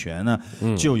维权呢，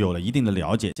就有了一定的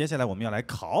了解。接下来我们要来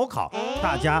考考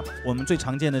大家，我们最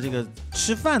常见的这个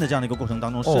吃饭的这样的一个过程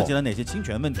当中，涉及了哪些侵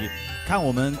权问题？看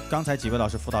我们刚才几位老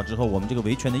师辅导之后，我们这个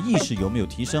维权的意识有没有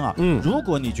提升啊？如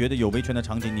果你觉得有维权的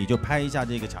场景，你就拍一下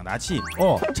这个抢答器，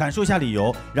阐述一下理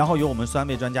由，然后由我们3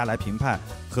位专家来评判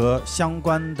和相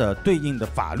关的对应的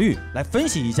法律来分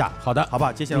析一下。好的，好不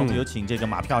好？接下来我们有请这个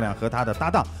马漂亮和她的搭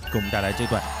档给我们带来这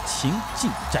段情境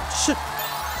展示。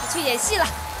去演戏了，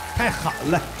太好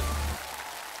了！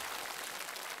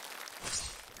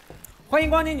欢迎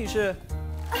光临，女士。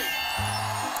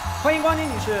欢迎光临，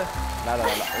女士。来，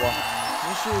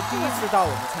您是第一次到我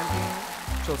们餐厅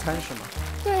就餐是吗？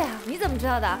对呀，你怎么知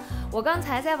道的？我刚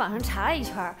才在网上查了一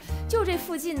圈，就这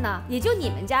附近呢，也就你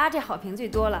们家这好评最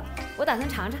多了。我打算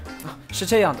尝尝。是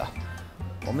这样的，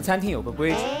我们餐厅有个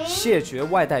规矩，谢绝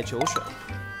外带酒水。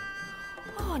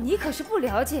哦，你可是不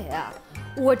了解呀。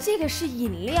我这个是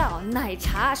饮料，奶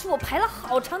茶是我排了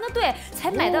好长的队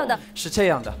才买到的。是这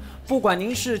样的，不管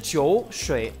您是酒、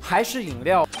水还是饮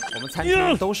料，我们餐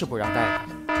厅都是不让带的。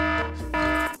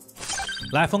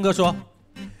来，峰哥说。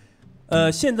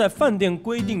现在饭店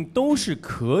规定都是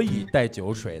可以带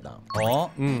酒水的。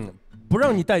不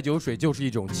让你带酒水就是一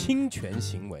种侵权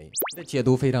行为。这解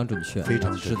读非常准确，非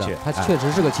常准确，它确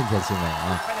实是个侵权行为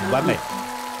啊，完美。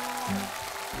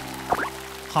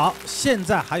好，现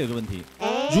在还有个问题，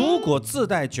如果自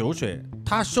带酒水，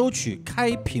他收取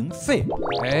开瓶费，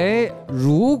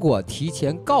如果提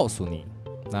前告诉你，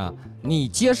你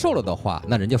接受了的话，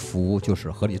那人家服务就是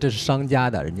合理，这是商家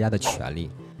的人家的权利。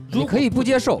你可以不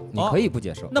接受，你可以不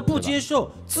接受。那不接受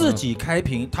自己开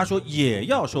瓶，他说也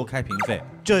要收开瓶费，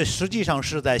这实际上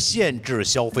是在限制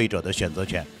消费者的选择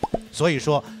权。所以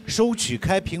说，收取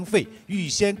开瓶费，预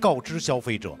先告知消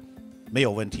费者没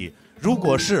有问题。如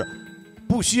果是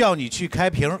不需要你去开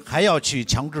瓶，还要去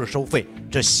强制收费，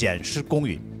这显失公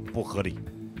允，不合理。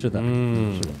是的，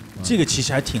是的，这个其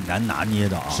实还挺难拿捏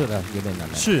的啊。是的，有点难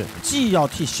拿捏。是，既要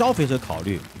替消费者考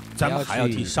虑。咱们还要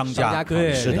替商家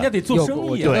对，人家得做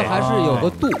生意，对，还是有个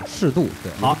度，适度。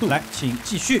对，好，来，请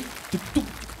继续。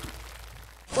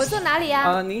我坐哪里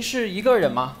呀？您是一个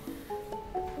人吗？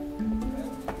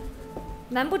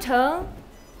难不成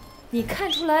你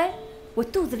看出来我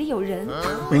肚子里有人？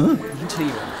您这一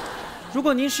人，如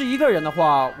果您是一个人的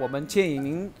话，我们建议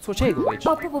您坐这个位置。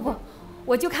不，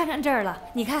我就看上这儿了。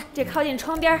你看这靠近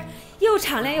窗边，又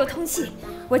敞亮又通气，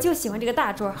我就喜欢这个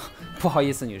大桌。不好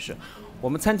意思，女士。我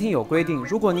们餐厅有规定，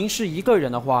如果您是一个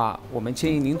人的话，我们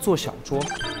建议您坐小桌。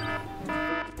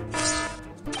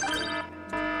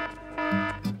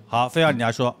好，菲儿，你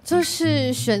来说。就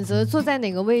是选择坐在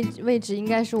哪个位置，应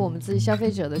该是我们自己消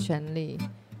费者的权利，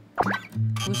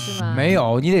不是吗？没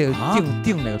有，你得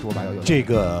定那个桌吧。这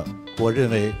个我认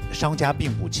为商家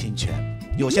并不侵权，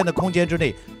有限的空间之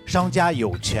内，商家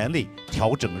有权利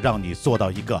调整，让你坐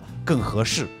到一个更合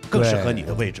适、更适合你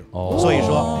的位置。所以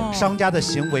说，商家的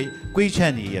行为规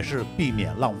劝你也是避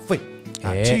免浪费，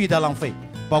区域的浪费，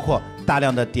包括大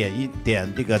量的点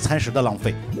这个餐食的浪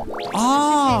费。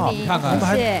你看看，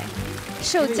谢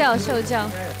谢，受教。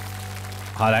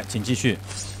好，来，请继续。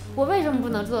我为什么不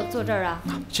能坐这儿啊？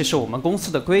这是我们公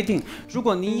司的规定，如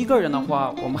果您一个人的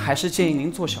话，我们还是建议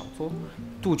您坐小桌，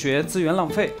杜绝资源浪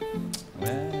费。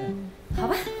好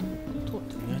吧，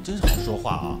你还真是好说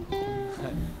话啊！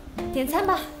点餐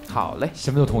吧。好嘞，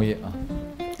什么都同意啊。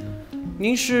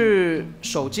您是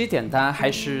手机点单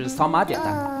还是扫码点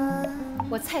单？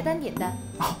我菜单点单。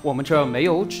我们这儿没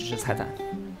有纸质菜单。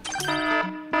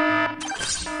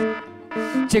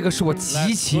这个是我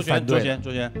极其反对。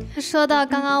周璇，说到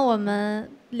刚刚我们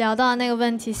聊到那个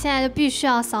问题，现在就必须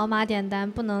要扫码点单，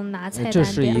不能拿菜单点。这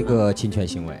是一个侵权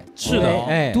行为。是的，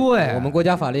对，我们国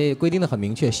家法律规定的很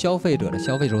明确，消费者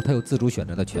他有自主选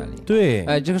择的权利。对，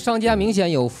这个商家明显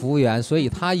有服务员，所以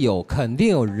他肯定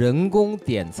有人工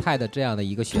点菜的这样的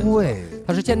一个选择。对，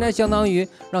他是现在相当于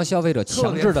让消费者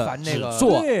强制的只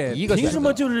做一个选择。凭什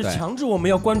么就是强制我们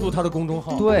要关注他的公众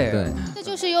号？对，这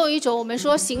就是用一种我们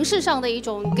说形式上的一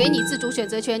种给你自主选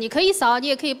择权，你可以扫，你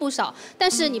也可以不扫，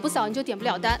但是你不扫你就点不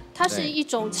了单，它是一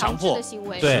种强制的行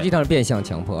为。对，实际上是变相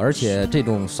强迫，而且这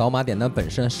种扫码点单本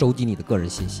身收集你的个人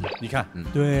信息。你看，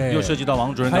对，又涉及到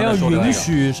王主任还要允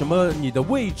许什么你的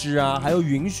位置啊，还要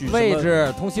允许位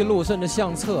置、通讯录，甚至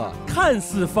相册，看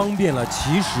似方便了，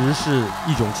其实是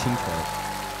一种侵权。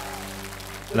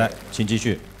来，请继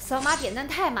续。扫码点单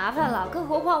太麻烦了，更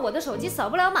何况我的手机扫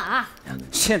不了码。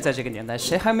现在这个年代，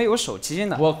谁还没有手机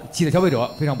呢？我气的消费者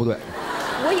非常不对。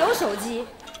我有手机，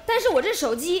但是我这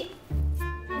手机，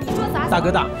你说咋？大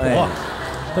哥大，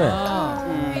对，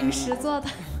陨石做的。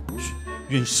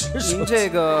陨石手机。您这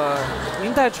个，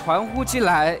您带传呼机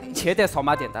来且得扫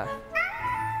码点单。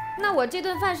那我这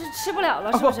顿饭是吃不了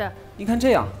了，是不是？您看这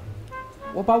样，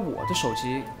我把我的手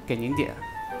机给您点。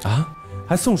啊，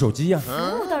还送手机呀？服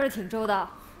务倒是挺周到。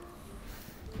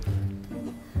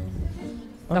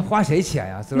那花谁钱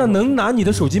呀？那能拿你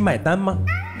的手机买单吗？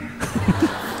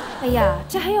哎呀，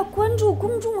这还要关注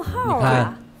公众号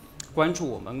啊！关注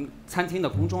我们餐厅的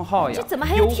公众号呀。这怎么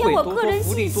还要填我个人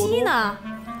信息呢？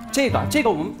这个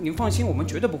您放心，我们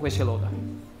绝对不会泄露的。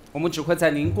我们只会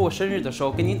在您过生日的时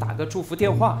候给您打个祝福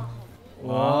电话。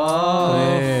哇，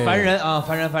烦人啊，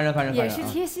烦人！也是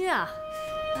贴心啊。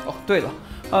哦，对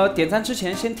了，点餐之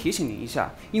前先提醒您一下，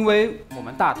因为我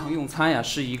们大堂用餐呀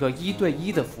是一个1对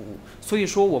1的服务，所以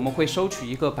说我们会收取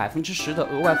一个10%的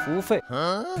额外服务费。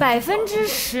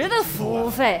10%的服务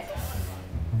费，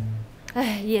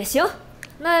哎，也行，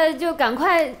那就赶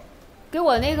快给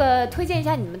我那个推荐一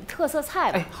下你们的特色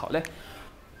菜吧。哎，好嘞，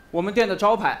我们店的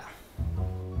招牌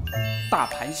大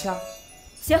盘虾。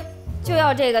行，就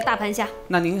要这个大盘虾。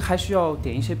那您还需要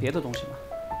点一些别的东西吗？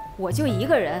我就一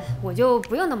个人，我就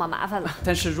不用那么麻烦了。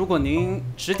但是如果您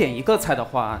只点一个菜的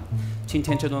话，今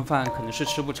天这顿饭可能是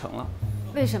吃不成了。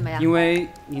为什么呀？因为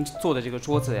您坐的这个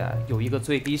桌子呀，有一个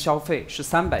最低消费是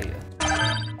300元。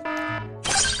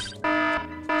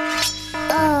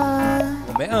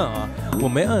我没摁啊，我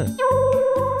没摁。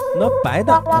那白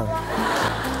的。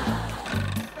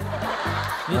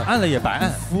你按了也白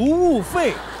按。服务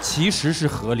费其实是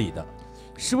合理的。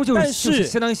是不是就是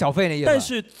相当于小费那意思？但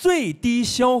是最低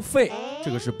消费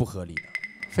这个是不合理的，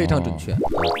非常准确，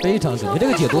非常准确，这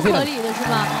个解读非常合理的是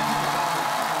吗？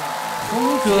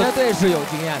峰哥绝对是有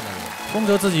经验的人，峰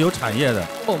哥自己有产业的。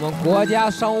我们国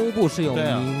家商务部是有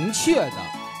明确的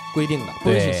规定的，不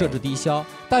允许设置低消，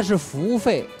但是服务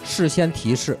费事先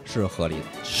提示是合理的。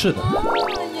是的。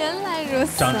原来如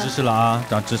此。长知识了啊，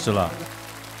长知识了。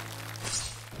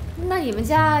那你们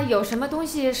家有什么东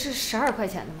西是12块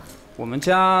钱的吗？我们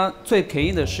家最便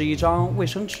宜的是一张卫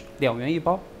生纸，2元1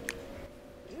包。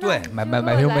对，买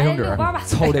卫生纸，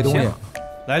凑这东西，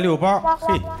来6包。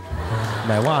嘿，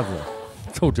买袜子，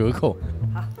凑折扣。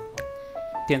好，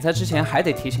点菜之前还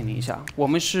得提醒您一下，我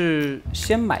们是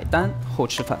先买单后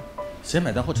吃饭。先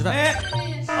买单后吃饭。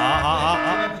好。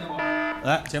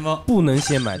来，前锋不能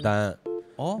先买单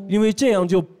哦，因为这样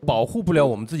就保护不了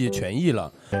我们自己的权益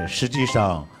了。实际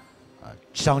上，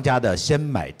商家的先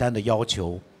买单的要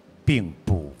求并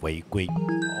不违规。哦，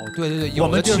对，我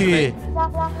们去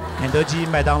肯德基、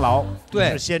麦当劳，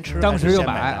对，是先吃，当时就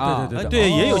买啊，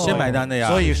对，也有先买单的呀。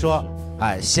所以说，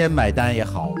先买单也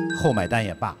好，后买单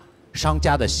也罢，商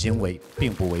家的行为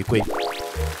并不违规。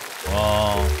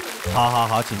哦，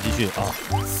好，请继续啊。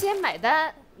先买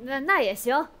单，那也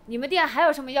行。你们店还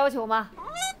有什么要求吗？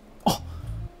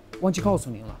忘记告诉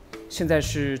您了，现在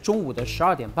是中午的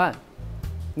12点半。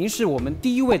您是我们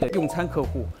第1位的用餐客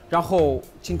户，然后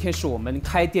今天是我们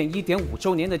开店1.5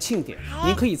周年的庆典，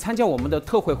您可以参加我们的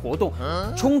特惠活动，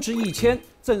充值1000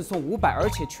赠送500，而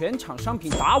且全场商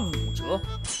品打5折。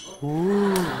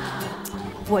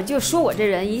我就说我这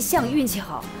人一向运气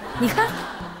好，你看，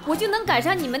我就能赶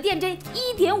上你们店这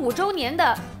1.5周年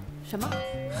的什么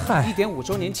？1.5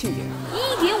周年庆典。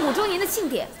1.5周年的庆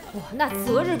典，哇，那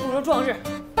择日不如撞日，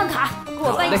办卡给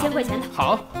我办1000块钱的。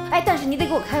好。哎，但是你得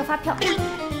给我开个发票。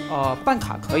办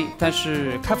卡可以，但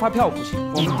是开发票不行。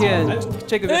我们店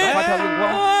这个月的发票用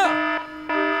光了。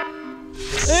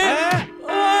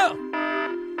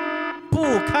不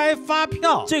开发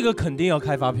票，这个肯定要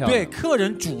开发票。对，客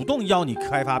人主动要你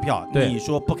开发票，你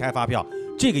说不开发票，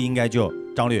这个应该就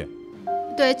张律。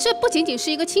对，这不仅仅是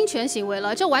一个侵权行为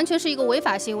了，这完全是一个违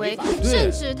法行为，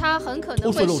甚至他很可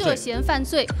能会涉嫌犯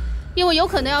罪。因为有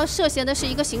可能要涉嫌的是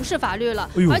一个刑事法律了，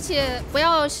而且不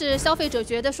要是消费者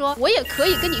觉得说我也可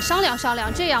以跟你商量商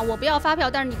量，这样我不要发票，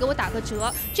但是你给我打个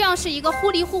折，这样是一个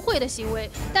互利互惠的行为，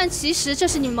但其实这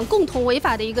是你们共同违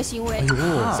法的一个行为。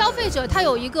消费者他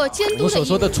有一个监督的义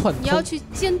务，你要去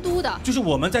监督的。就是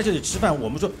我们在这里吃饭，我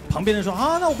们说旁边人说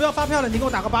啊，那我不要发票了，你给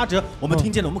我打个8折，我们听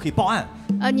见了，我们可以报案。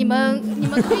你们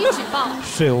可以举报。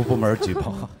税务部门举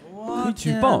报。可以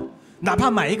举报。哪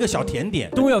怕买一个小甜点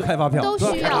都要开发票，都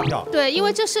需要。对，因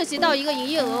为这涉及到一个营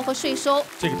业额和税收。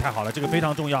这个太好了，这个非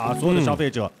常重要啊！所有的消费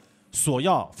者索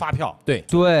要发票。对，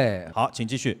好，请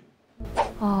继续。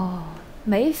哦，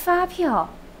没发票，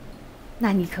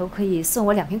那你可不可以送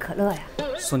我2瓶可乐呀？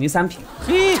送您3瓶。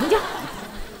成交。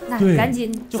那你赶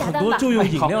紧就很多就用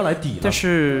饮料来抵了。但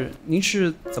是您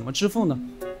是怎么支付呢？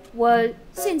我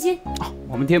现金。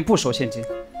我们店不收现金。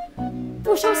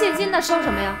不收现金，那收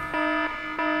什么呀？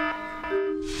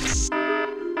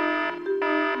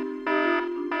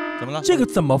怎么了？这个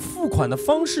怎么付款的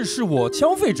方式是我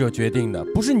消费者决定的，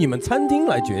不是你们餐厅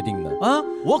来决定的啊！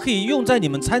我可以用在你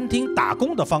们餐厅打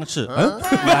工的方式，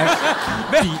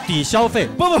来抵消费。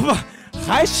不，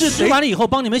还是吃完了以后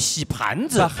帮你们洗盘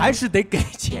子，还是得给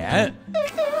钱。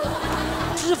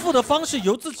支付的方式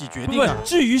由自己决定啊。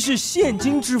至于是现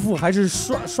金支付还是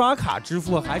刷卡支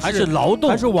付，还是劳动，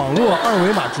还是网络2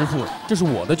维码支付，这是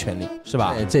我的权利，是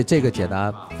吧？这个解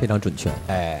答非常准确。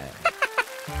哎，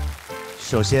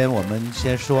首先我们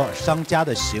先说商家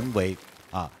的行为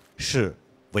啊是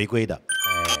违规的。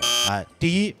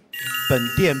第一，本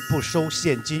店不收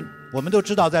现金。我们都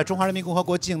知道，在中华人民共和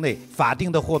国境内，法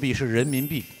定的货币是人民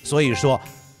币，所以说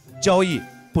交易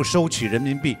不收取人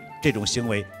民币这种行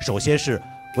为，首先是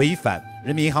违反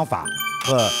人民银行法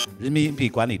和人民币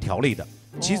管理条例的。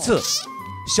其次，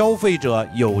消费者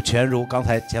有权如刚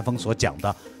才前锋所讲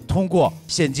的，通过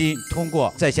现金、通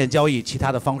过在线交易其他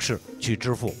的方式去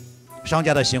支付。商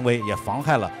家的行为也妨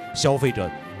害了消费者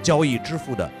交易支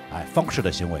付的方式的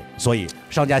行为，所以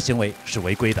商家行为是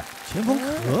违规的。前锋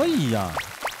可以呀，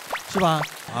是吧？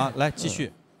啊，来继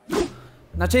续。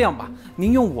那这样吧，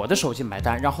您用我的手机买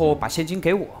单，然后把现金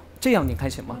给我，这样您看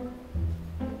行吗？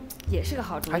也是个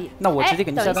好主意。那我直接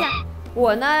给您下单。等一下，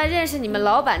我呢认识你们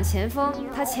老板钱锋，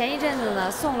他前一阵子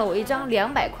呢送了我一张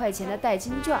200块钱的代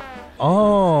金券。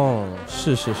哦，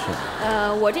是。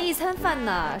我这一餐饭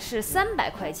呢是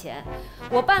300块钱，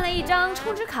我办了一张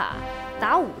充值卡，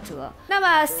打5折。那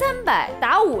么300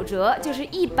打5折就是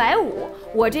150，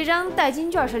我这张代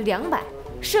金券是200，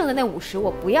剩的那50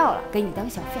我不要了，给你当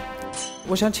小费。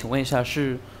我想请问一下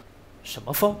是什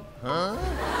么锋？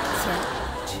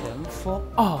前锋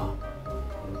啊，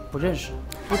不认识。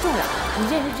不重要，你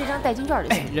认识这张代金券就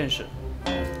行。认识，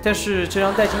但是这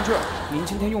张代金券您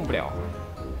今天用不了。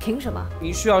凭什么？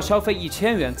您需要消费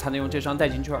1000元才能用这张代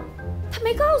金券。他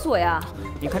没告诉我呀。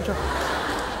您看这儿。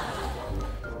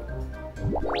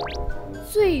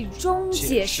最终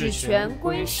解释权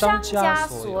归商家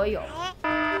所有。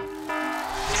哎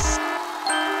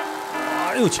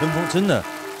呦，前锋真的，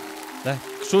来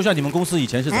说一下你们公司以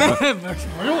前是怎么？不是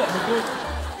我们公司。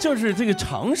就是这个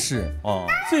常识哦，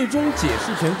最终解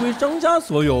释权归商家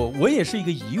所有。我也是一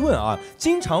个疑问啊，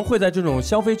经常会在这种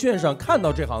消费券上看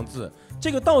到这行字，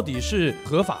这个到底是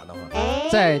合法的吗？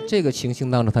在这个情形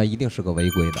当中，它一定是个违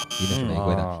规的，一定是违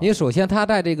规的。因为首先它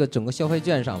在这个整个消费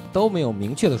券上都没有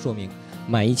明确的说明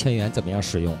满1000元怎么样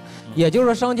使用，也就是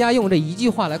说商家用这一句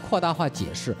话来扩大化解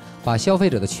释，把消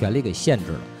费者的权利给限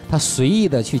制了。他随意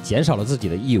的去减少了自己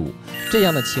的义务，这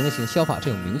样的情形，消法是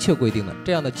有明确规定的，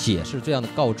这样的解释、这样的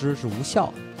告知是无效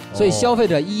的，所以消费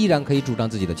者依然可以主张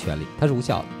自己的权利，它是无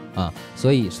效的啊，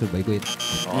所以是违规的。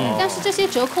但是这些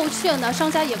折扣券呢，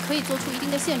商家也可以做出一定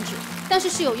的限制，但是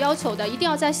是有要求的，一定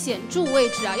要在显著位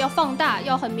置啊，要放大，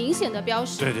要很明显的标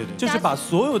识。对，就是把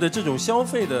所有的这种消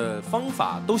费的方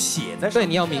法都写在上面。对，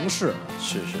你要明示。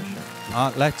是。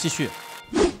啊，来继续。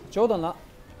久等了，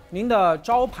您的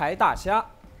招牌大虾。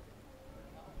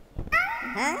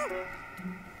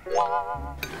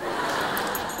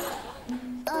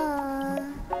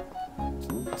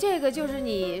这个就是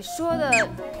你说的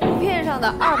图片上的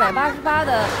288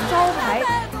的招牌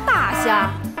大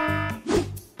虾，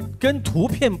跟图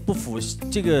片不符，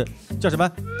这个叫什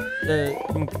么？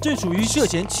这属于涉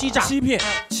嫌欺诈、欺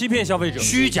骗消费者、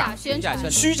虚假宣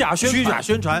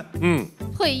传。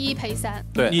退1赔3。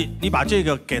对，你把这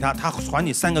个给他，他还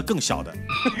你3个更小的。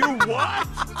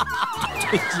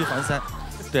退1还3。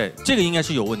对，这个应该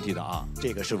是有问题的啊，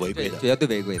这个是违规的，绝对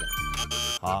违规的。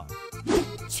好，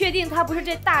确定它不是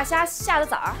这大虾下的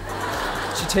崽儿？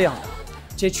是这样的，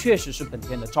这确实是本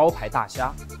店的招牌大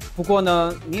虾。不过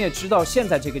呢，你也知道，现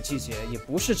在这个季节也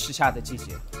不是吃虾的季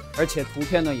节，而且图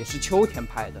片呢也是秋天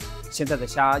拍的，现在的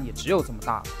虾也只有这么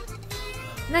大了。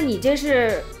那你这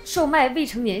是售卖未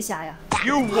成年虾呀？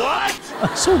 You what？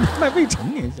 售卖未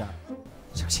成年虾？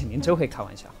小姐，您真会开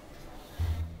玩笑。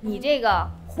你这个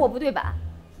货不对版，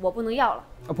我不能要了。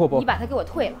不，你把它给我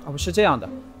退了。不是这样的，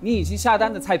你已经下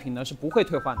单的菜品呢是不会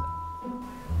退换的。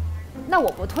那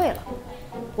我不退了，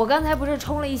我刚才不是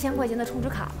充了1000块钱的充值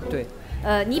卡吗？对。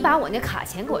你把我那卡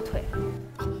钱给我退了。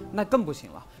那更不行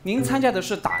了，您参加的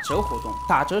是打折活动，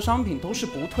打折商品都是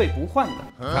不退不换的。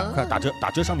快打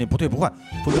折商品不退不换，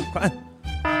峰哥快按，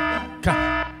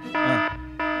看，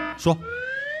说，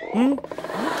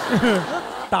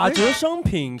打折商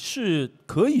品是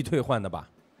可以退换的吧？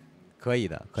可以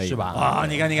的，可以是吧？啊，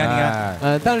你看，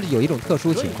但是有一种特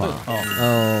殊情况，我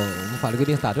们法律规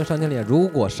定，打折商品里，如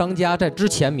果商家在之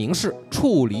前明示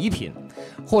处理品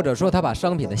或者说他把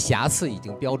商品的瑕疵已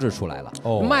经标志出来了。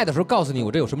哦，卖的时候告诉你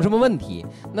我这有什么问题，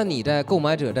那你在购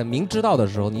买者在明知道的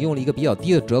时候，你用了一个比较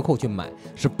低的折扣去买，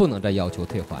是不能再要求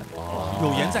退还的。哦，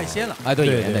有言在先了。哎，对，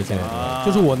有言在先，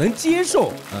就是我能接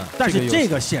受，但是这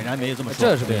个显然没有这么说，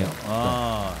这是没有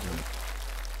啊。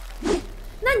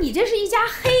那你这是一家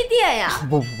黑店呀？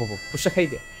不是黑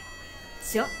店。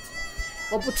行，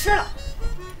我不吃了。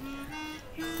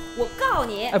我告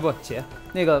你！哎，不，姐，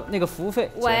那个服务费。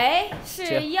喂，是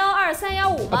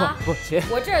12315吗？不，姐，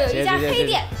我这儿有一家黑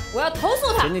店，我要投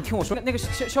诉他。姐，你听我说，那个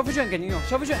消费券给您用，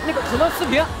消费券那个可能4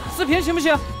瓶行不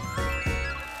行？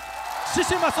谢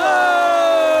谢马斯。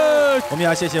我们也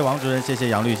要谢谢王主任，谢谢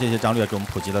杨律，谢谢张律，给我们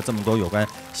普及了这么多有关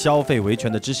消费维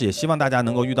权的知识，也希望大家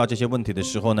能够遇到这些问题的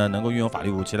时候呢，能够运用法律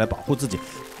武器来保护自己。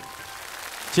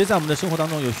其实，在我们的生活当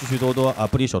中有许许多多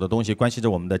不离手的东西，关系着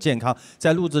我们的健康。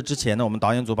在录制之前呢，我们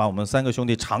导演组把我们3个兄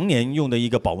弟常年用的一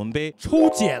个保温杯抽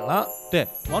检了。对，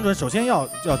王主任首先要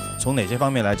从哪些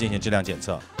方面来进行质量检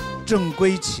测？正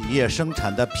规企业生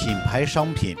产的品牌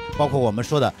商品，包括我们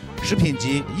说的食品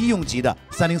级、医用级的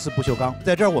304不锈钢，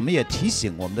在这儿我们也提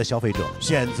醒我们的消费者，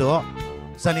选择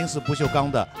304不锈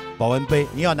钢的保温杯，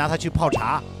你要拿它去泡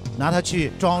茶，拿它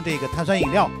去装这个碳酸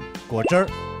饮料、果汁儿，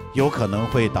有可能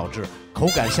会导致口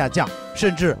感下降，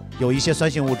甚至有一些酸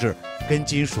性物质跟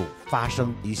金属发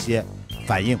生一些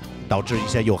反应，导致一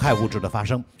些有害物质的发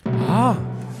生。啊！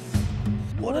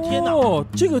我的天哪！哦，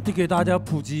这个得给大家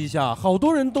普及一下，好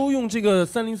多人都用这个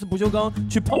304不锈钢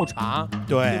去泡茶，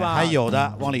对吧？还有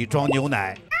的往里装牛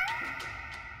奶。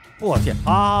我天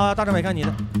啊！大张伟，看你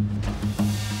的。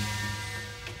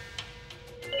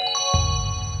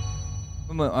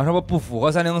什么不符合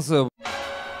304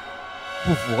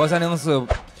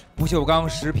不锈钢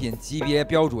食品级别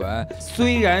标准，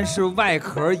虽然是外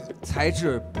壳材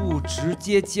质，不直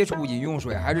接接触饮用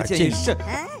水，还是建议慎。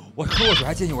我喝过水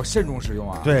还建议我慎重使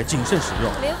用啊。对，谨慎使用。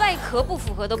连外壳不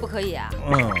符合都不可以啊。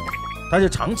它是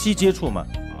长期接触嘛。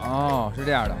哦，是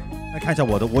这样的。来看一下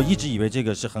我的，我一直以为这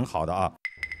个是很好的啊。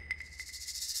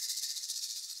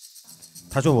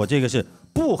他说我这个是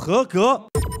不合格。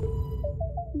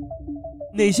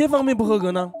哪些方面不合格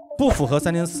呢？不符合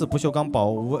304不锈钢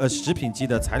食品级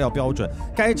的材料标准，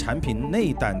该产品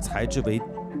内胆材质为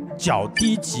较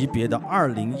低级别的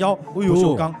201不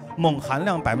锈钢，锰含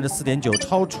量4.9%，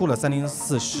超出了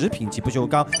304食品级不锈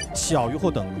钢小于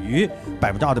或等于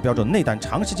2%的标准。内胆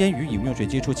长时间与饮用水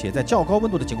接触，且在较高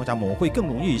温度的情况下，锰会更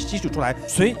容易析出出来。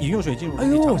随饮用水进入体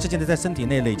内，长时间的在身体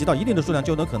内累积到一定的数量，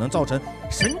就可能造成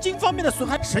神经方面的损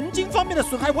害。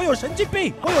我有神经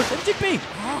病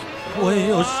啊！我也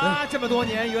有神。这么多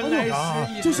年，原来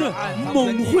是就是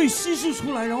锰会稀释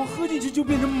出来，然后喝进去就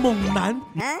变成猛男。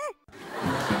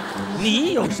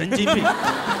你有神经病。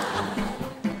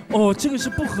哦，这个是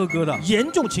不合格的，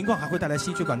严重情况还会带来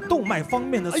心血管、动脉方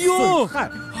面的损害。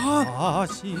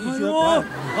心血管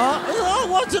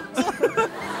我这。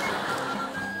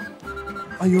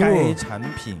哎呦，该产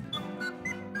品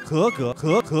合格，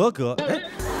合格呀？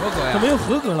怎么又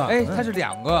合格了？哎，它是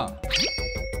2个。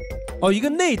哦，一个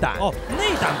内胆。哦，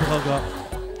内胆不合格。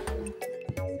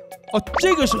哦，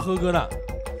这个是合格的，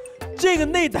这个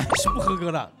内胆是不合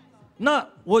格的。那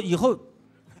我以后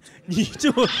你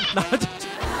就拿着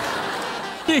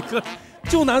这个，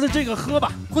就拿着这个喝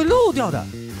吧，会漏掉的。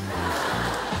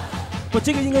不，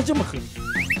这个应该这么喝。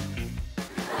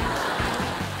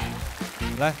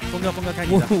来，风标看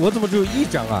你的。我怎么只有1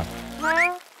张啊？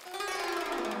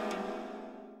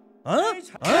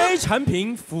该产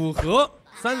品符合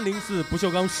304不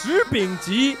锈钢食品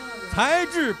级材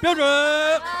质标准。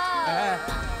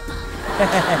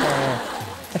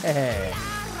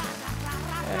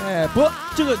不，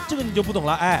这个你就不懂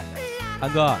了。哎，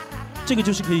韩哥，这个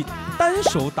就是可以单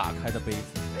手打开的杯子，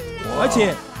而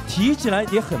且提起来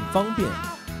也很方便。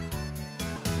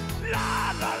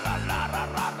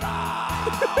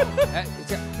哎，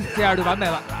这样就完美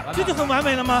了，这就很完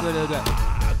美了吗？对。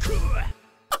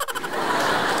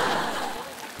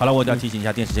好了，我要提醒一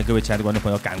下电视前各位亲爱的观众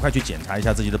朋友，赶快去检查一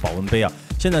下自己的保温杯啊！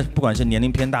现在不管是年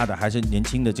龄偏大的还是年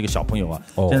轻的这个小朋友啊，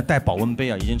现在带保温杯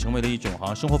啊，已经成为了一种好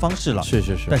像生活方式了。是。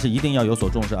但是一定要有所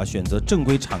重视啊，选择正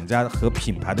规厂家和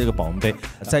品牌的这个保温杯。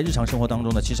在日常生活当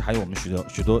中呢，其实还有我们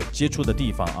许多接触的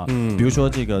地方啊，比如说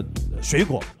这个水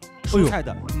果。蔬菜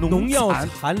的农药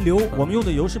残留，我们用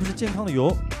的油是不是健康的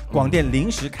油？广电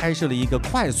临时开设了一个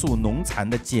快速农残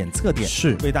的检测点，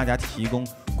是为大家提供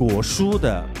果蔬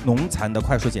的农残的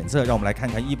快速检测。让我们来看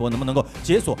看一博能不能够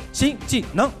解锁新技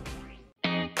能。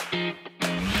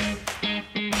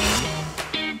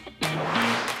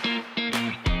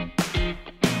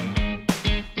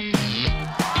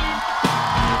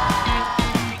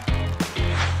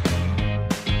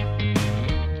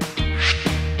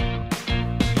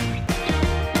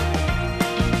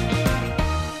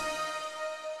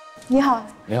你好。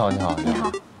你好，你好，你好。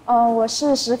我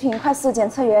是食品快速检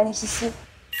测员李西西。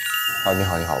啊，你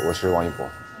好，你好，我是王一博。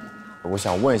我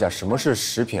想问一下，什么是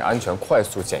食品安全快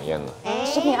速检验呢？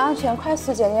食品安全快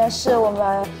速检验是我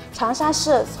们长沙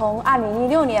市从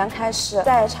2016年开始，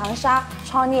在长沙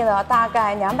创立了大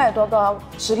概200多个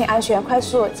食品安全快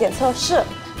速检测室，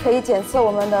可以检测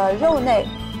我们的肉类、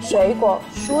水果、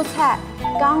蔬菜、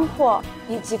干货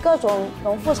以及各种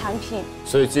农副产品。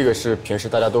所以这个是平时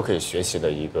大家都可以学习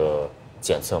的一个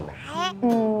检测吗？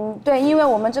对，因为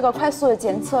我们这个快速的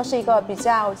检测是一个比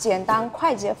较简单、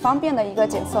快捷、方便的一个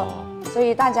检测，所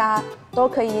以大家都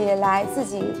可以来自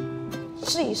己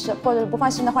试一试，或者不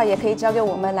放心的话，也可以交给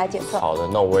我们来检测。好的，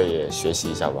那我也学习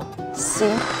一下吧。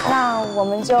行，那我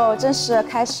们就正式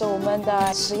开始我们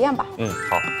的实验吧。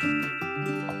好。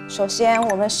首先，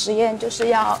我们实验就是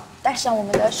要戴上我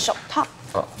们的手套。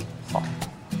好。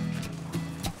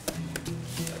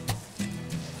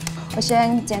我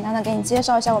先简单的给你介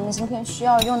绍一下我们今天需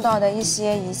要用到的一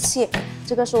些仪器。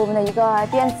这个是我们的一个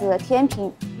电子天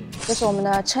平，这是我们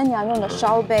的称量用的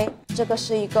烧杯，这个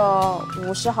是一个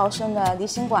50毫升的离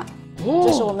心管，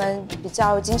这是我们比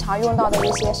较经常用到的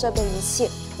一些设备仪器。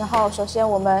然后首先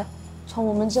我们从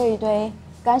我们这一堆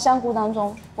干香菇当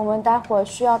中，我们待会儿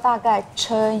需要大概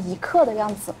称1克的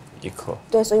样子。1克。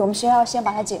对，所以我们先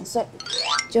把它剪碎，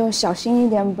就小心一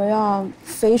点，不要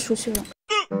飞出去了。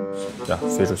呀，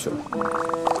飞出去了。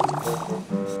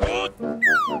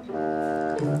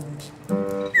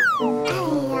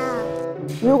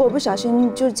如果不小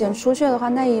心就剪出去的话，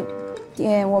那一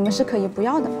点我们是可以不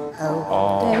要的。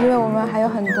对，因为我们还有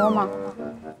很多嘛。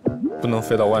不能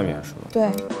飞到外面是吧？对。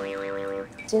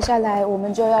接下来我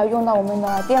们就要用到我们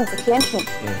的电子天平，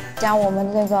将我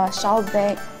们这个烧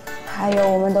杯，还有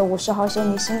我们的50毫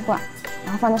升离心管，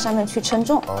然后放在上面去称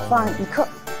重，放1克。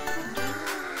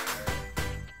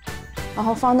然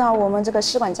后放到我们这个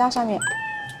试管架上面，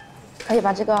可以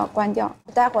把这个关掉。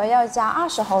待会儿要加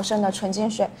20毫升的纯净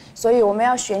水，所以我们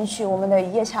要选取我们的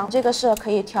一叶枪，这个是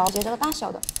可以调节这个大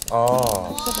小的。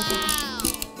是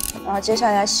的。然后接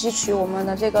下来吸取我们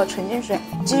的这个纯净水，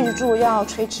记住要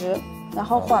垂直，然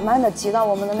后缓慢的挤到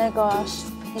我们的那个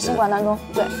离心管当中。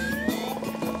对。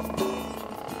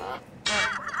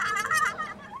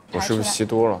我是不是吸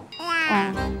多了？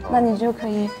那你就可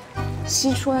以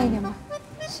吸出来一点吧，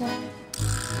先。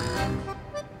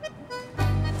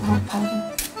然后抛进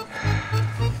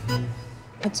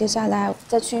去，接下来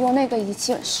再去用那个仪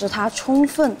器使它充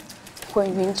分混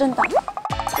匀震荡。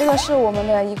这个是我们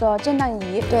的一个震荡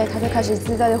仪，对，它就开始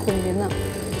自己在这混匀了。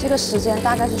这个时间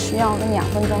大概是需要2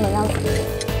分钟的样子。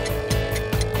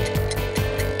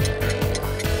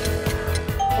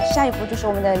下一步就是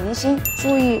我们的离心，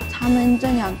注意它们这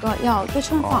2个要对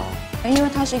称放，因为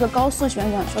它是一个高速旋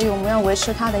转，所以我们要维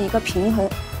持它的一个平衡。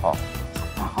好，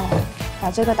然后把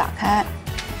这个打开。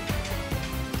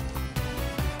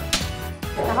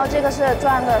然后这个是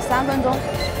转个3分钟，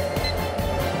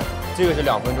这个是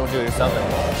2分钟，这个是3分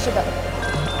钟。是的。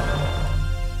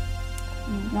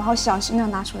然后小心的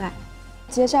拿出来。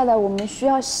接下来我们需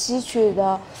要吸取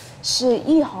的是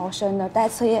1毫升的待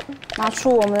测液，拿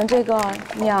出我们这个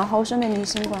2毫升的离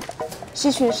心管，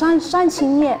吸取上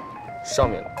清液。上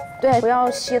面的。对，不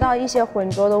要吸到一些混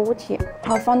浊的物体，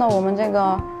然后放到我们这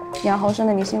个2毫升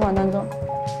的离心管当中，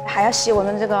还要吸我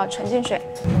们这个纯净水。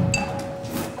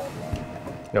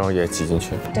然后也挤进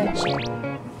去。对，是。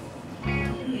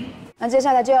那接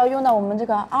下来就要用到我们这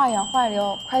个2氧化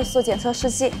硫快速检测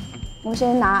试剂，我们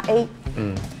先拿 A，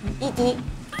 1滴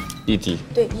，1滴，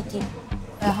对，1滴，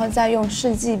然后再用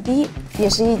试剂 B， 也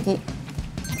是1滴，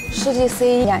试剂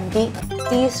C 2滴，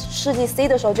滴试剂 C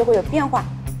的时候就会有变化，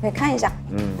可以看一下。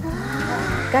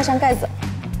盖上盖子，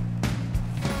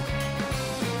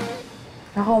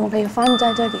然后我们可以放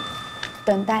在这里。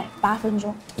等待8分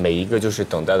钟，每一个就是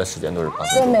等待的时间都是8分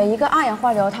钟。对，每一个2氧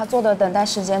化硫它做的等待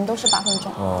时间都是8分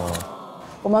钟。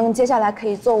我们接下来可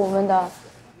以做我们的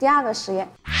第2个实验，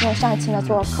用上一期的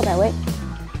做克百威，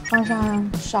放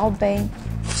上烧杯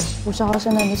，50毫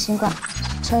升的离心管，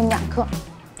称2克。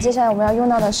接下来我们要用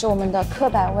到的是我们的克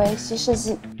百威稀释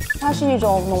剂，它是一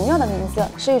种农药的名字，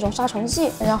是一种杀虫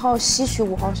剂。然后吸取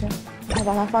5毫升，然后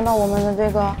把它放到我们的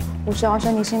这个50毫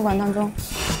升离心管当中。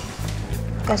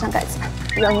盖上盖子，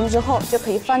软匀之后就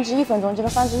可以放置1分钟。这个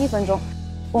放置1分钟，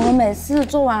我们每次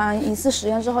做完1次实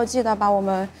验之后，记得把我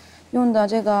们用的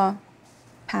这个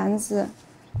盘子，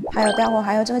还有待会儿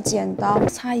还有这个剪刀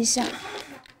擦一下。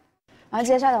然后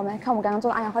接下来我们来看我们刚刚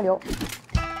做的2氧化硫，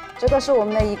这个是我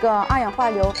们的一个2氧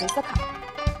化硫评测卡。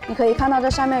你可以看到这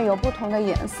上面有不同的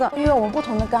颜色，因为我们不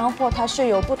同的干货它是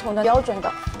有不同的标准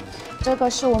的。这个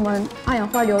是我们2氧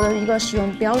化硫的一个使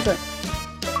用标准。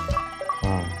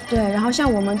对，然后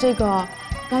像我们这个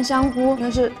干香菇，因为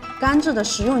是干制的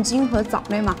食用精和藻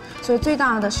类嘛，所以最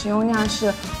大的使用量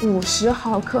是50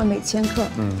毫克每千克。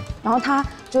然后它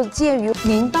就介于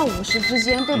0到50之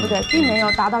间，对不对？并没有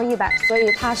达到100，所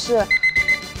以它是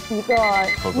一个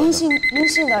阴性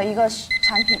的一个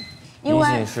产品。因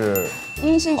为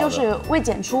阴性就是未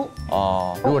检出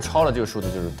哦，如果超了这个数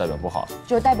字，就是代表不好，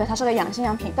就代表它是个阳性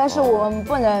样品。但是我们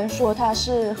不能说它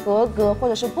是合格或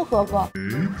者是不合格，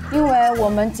因为我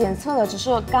们检测的只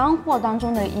是干货当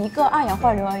中的一个2氧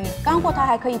化硫而已。干货它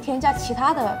还可以添加其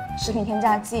他的食品添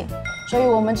加剂，所以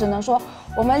我们只能说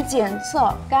我们检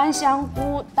测干香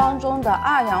菇当中的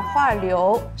2氧化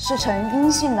硫是呈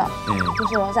阴性的，就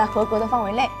是在合格的范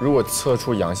围内。如果测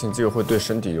出阳性，这个会对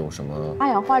身体有什么？2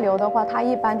氧化硫的话，它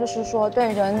一般就是说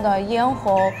对人的咽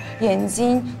喉、眼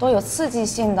睛都有刺激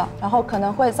性的，然后可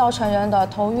能会造成人的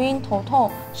头晕、头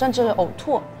痛，甚至呕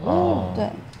吐。对。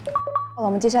好了，我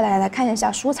们接下来来看一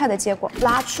下蔬菜的结果，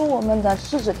拉出我们的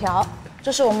试纸条，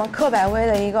这是我们克百威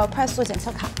的一个快速检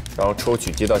测卡，然后抽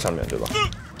取接到上面，对吧？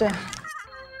对。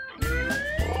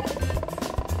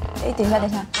哎，等一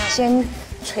下，先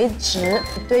垂直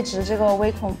对直这个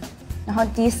微孔，然后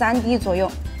滴3滴左右。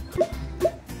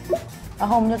然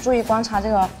后我们就注意观察这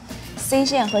个 C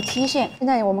线和 T 线，现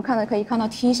在我们可以看到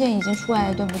T 线已经出来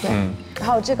了，对不对？然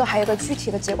后这个还有个具体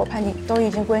的结果判定，都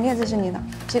已经归列在这里了。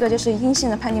这个就是阴性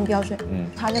的判定标准。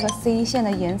它这个 C 线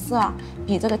的颜色啊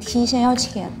比这个 T 线要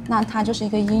浅，那它就是一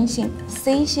个阴性。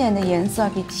C 线的颜色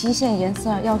比 T 线颜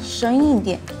色要深一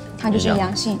点，它就是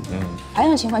阳性。还有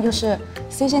一种情况就是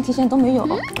C 线 T 线都没有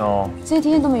，C 线 T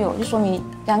线都没有，就说明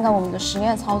刚刚我们的实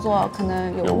验操作可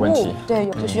能有问题，对，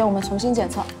就需要我们重新检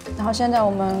测。然后现在我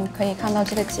们可以看到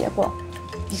这个结果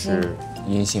是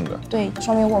阴性的，对，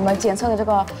说明我们检测的这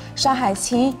个山海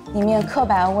青里面克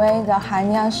百威的含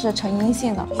量是呈阴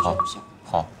性的。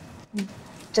好，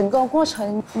整个过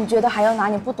程你觉得还有哪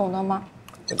里不懂的吗？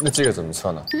那这个怎么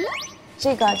测呢？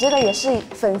这个也是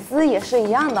粉丝也是一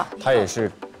样的，它也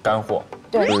是干货，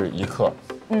对，就是1克。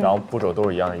然后步骤都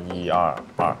是一样的，112，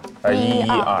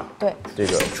对，这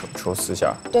个抽4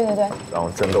下，对，然后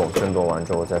震动完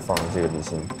之后再放这个离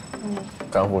心，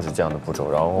干货是这样的步骤，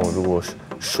然后如果是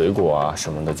水果啊什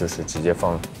么的，就是直接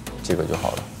放这个就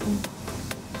好了。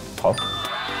好，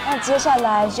那接下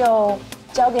来就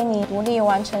交给你独立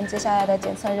完成接下来的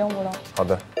检测任务了。好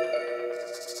的。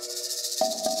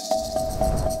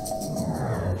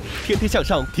天天向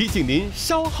上提醒您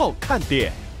稍后看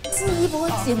点。是一波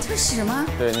检测室吗？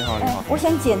对，你好。我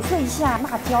想检测一下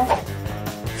辣椒。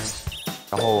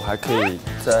然后还可以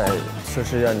再测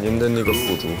试一下您的那个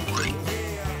腐竹。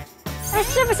哎，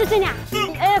是不是这样？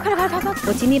哎，快！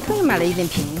我今天特意买了一点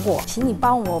苹果，请你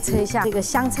帮我测一下这个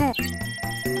香菜。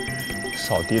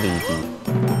少滴了1滴。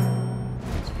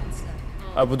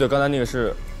哎，不对，刚才那个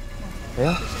是，哎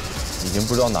呀，已经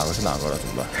不知道哪个是哪个了，怎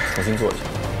么办？重新做一下。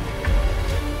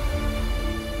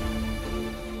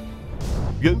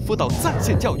猿辅导在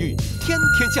线教育，天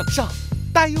天向上，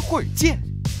待会儿见。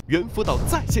猿辅导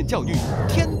在线教育，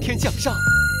天天向上，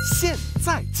现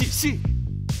在继续。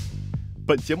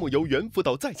本节目由猿辅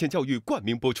导在线教育冠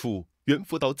名播出。猿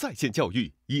辅导在线教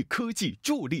育以科技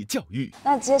助力教育。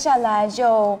那接下来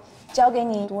就交给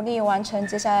你独立完成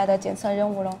接下来的检测任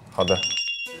务喽。好的。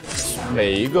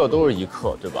每一个都是1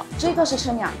克，对吧？这个是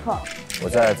称2克。我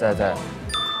再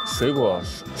水果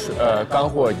干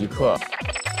货1克。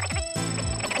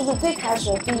这是最开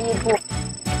始第一步。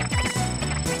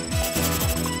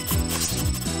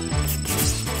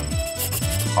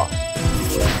好。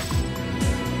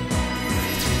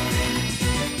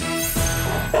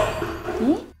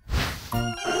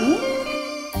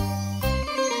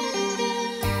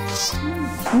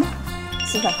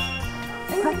是的。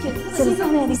快，这里上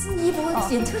面你是一波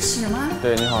检测室吗？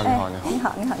对，你好。你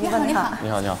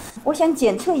好。我想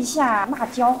检测一下辣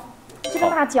椒。这个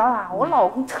辣椒啊，我老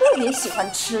公特别喜欢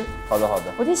吃。好的。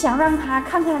我就想让他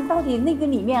看看到底那个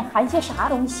里面含些啥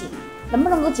东西，能不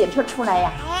能够检测出来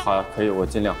呀？好，可以，我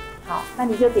尽量。好，那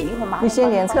你就等一会儿嘛。你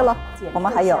先检测了，我们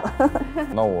还有。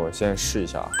那我先试一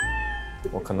下，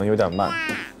我可能有点慢。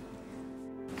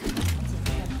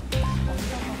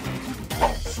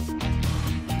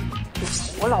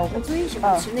我老公最喜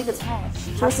欢吃那个菜，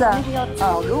他说那个要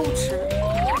炒肉吃。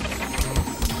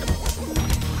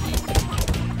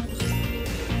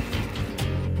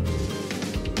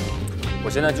我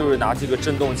现在就是拿这个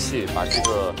震动器把这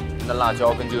个那辣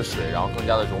椒跟这个水，然后更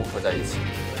加的融合在一起。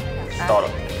到了，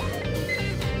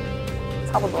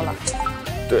差不多了。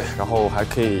对，然后还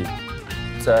可以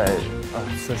再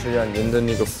测试一下您的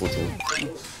那个腐竹。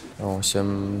然后先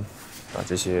把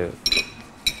这些。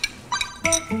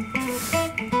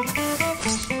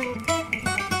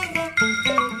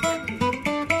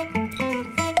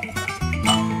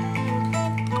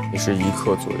是1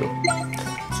克左右，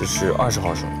这是20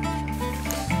毫升，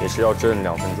也是要蒸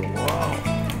2分钟。哇，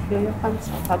因为翻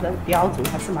炒它的标准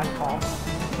还是蛮高，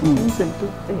精准度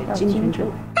对，精准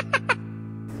度。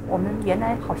我们原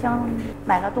来好像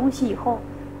买了东西以后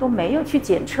都没有去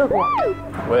检测过。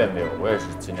我也没有，我也是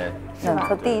今天。是吧？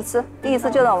这第一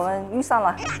次就让我们遇上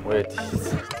了。我也第一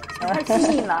次。太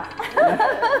幸运了。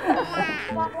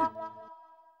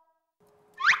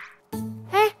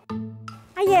哎，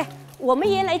阿姨，我们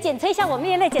也来检测一下，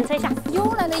又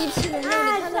来了一批人，你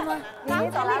看到吗？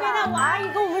刚才那边的王阿姨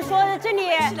跟我们说，这里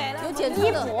有检测的。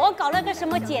一博搞了个什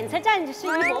么检测站，是一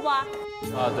博吧？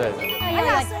啊，对。哎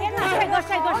呀，天哪，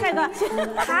帅哥，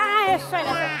太帅了！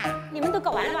你们都搞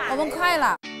完了吧？我们快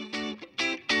了。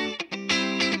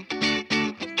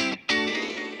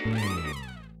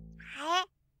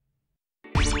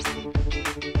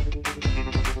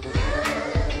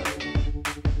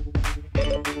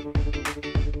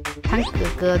看哥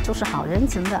哥就是好认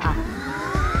真的啊。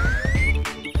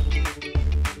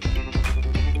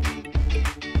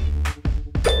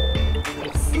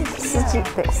司机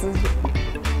对司机。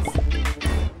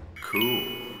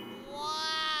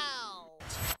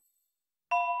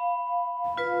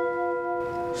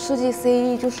试剂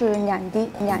C 就是2滴。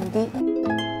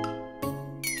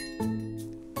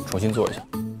重新做一下，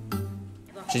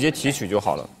直接提取就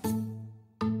好了。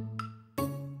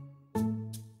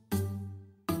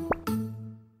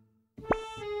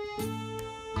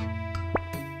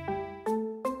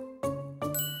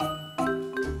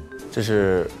这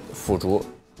是腐竹，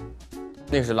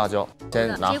那个是辣椒，先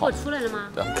拿好。结果出来了吗？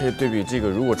对，可以对比这个，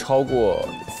如果超过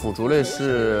腐竹类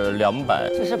是200，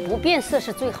就是不变色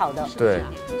是最好的。对，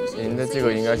您的这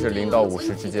个应该是0到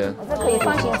50之间。这可以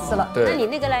放心吃了。对，那你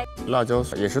那个嘞？辣椒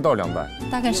也是到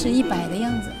200，大概是100的样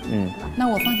子。那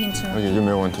我放心吃。也就没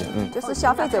有问题。就是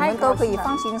消费者们都可以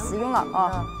放心食用了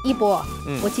啊。一博，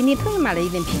我今天特意买了一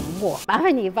点苹果，麻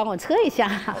烦你帮我测一下。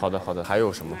好的，还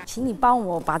有什么？请你帮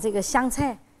我把这个香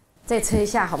菜再测一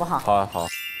下，好不好？好啊，好。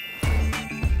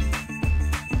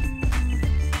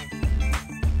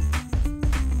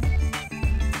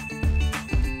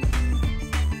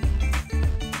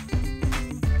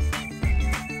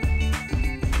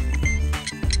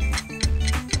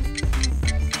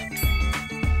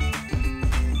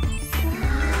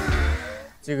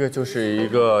这个就是一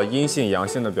个阴性阳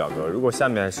性的表格，如果下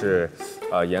面是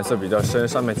颜色比较深，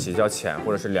上面比较浅，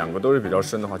或者是2个都是比较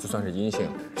深的话，就算是阴性；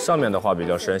上面的话比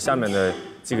较深，下面的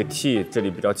这个 T 这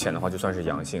里比较浅的话，就算是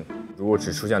阳性。如果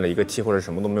只出现了一个 T 或者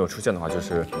什么都没有出现的话，就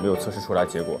是没有测试出来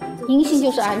结果。阴性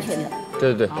就是安全的。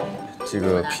对，这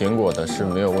个苹果的是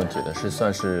没有问题的，是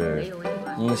算是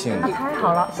阴性的。那太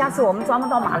好了，下次我们专门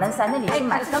到马栏山那里去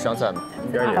买。香菜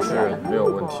应该也是没有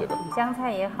问题的。香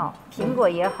菜也好，苹果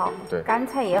也好，对，干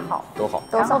菜也好，都好，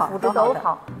然后腐竹都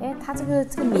好。哎，它这个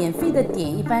免费的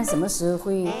点一般什么时候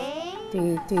会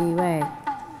对外？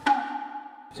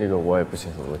这个我也不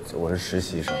清楚，我是实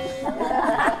习生。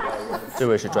这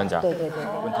位是专家。对。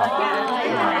问他。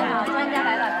专家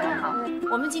来了，真好。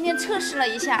我们今天测试了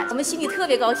一下，我们心里特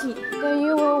别高兴。对，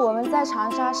因为我们在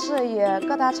长沙市也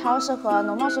各大超市和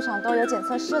农贸市场都有检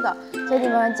测室的，所以你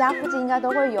们家附近应该都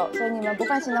会有，所以你们不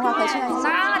放心的话可以去那里检测。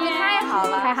那你太好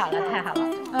了。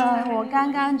我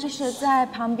刚刚就是在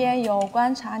旁边有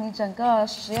观察你整个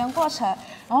实验过程，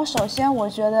然后首先我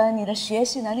觉得你的学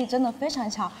习能力真的非常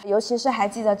强，尤其是还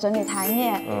记得整理台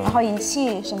面，然后仪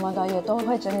器什么的也都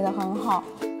会整理得很好，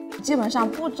基本上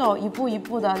步骤一步一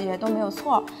步的也都没有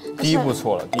错。第一步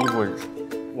错了，第一步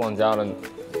忘加了。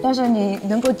但是你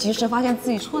能够及时发现自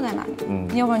己错在哪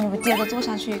里，要不然你们接着做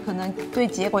下去，可能对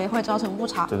结果也会造成误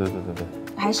差。对。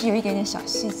还是有一点点小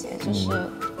细节，就是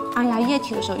按压液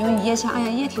体的时候，用液枪按压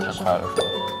液体的时候，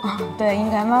对，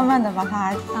应该慢慢的把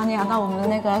它按压到我们的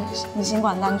那个离心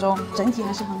管当中，整体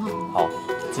还是很好。好，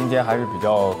今天还是比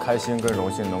较开心跟荣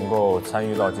幸能够参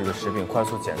与到这个食品快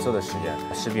速检测的实验。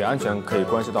食品安全可以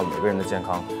关系到每个人的健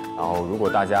康，然后如果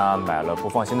大家买了不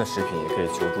放心的食品，也可以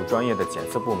求助专业的检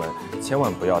测部门，千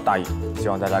万不要大意。希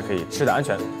望大家可以吃得安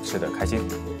全，吃得开心。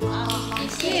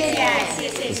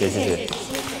谢谢。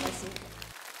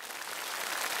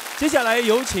接下来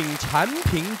有请产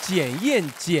品检验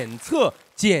检测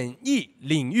检疫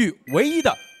领域唯一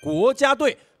的国家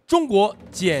队——中国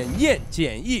检验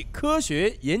检疫科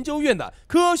学研究院的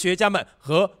科学家们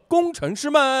和工程师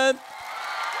们。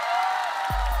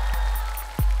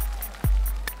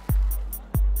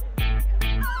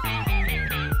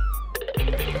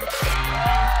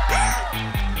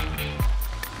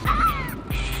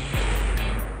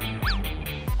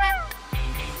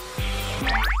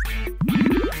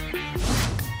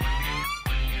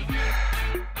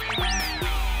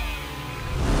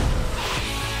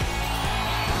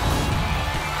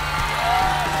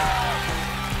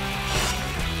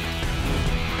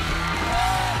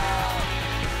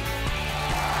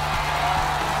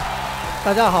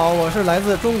大家好，我是来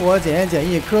自中国检验检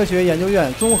疫科学研究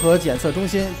院综合检测中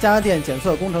心家电检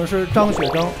测工程师张雪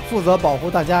征，负责保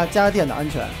护大家家电的安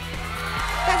全。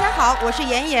大家好，我是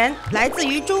妍妍，来自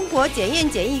于中国检验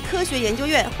检疫科学研究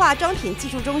院化妆品技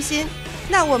术中心。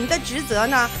那我们的职责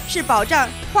呢，是保障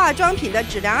化妆品的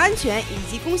质量安全以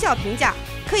及功效评价。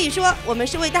可以说，我们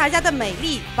是为大家的美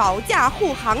丽保驾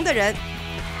护航的人。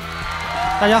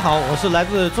大家好，我是来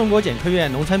自中国检科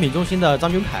院农产品中心的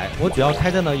张军凯，我主要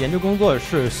开展的研究工作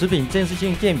是食品真实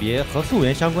性鉴别和溯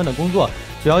源相关的工作，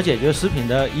主要解决食品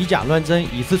的以假乱真、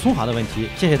以次充好的问题。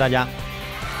谢谢大家。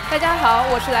大家好，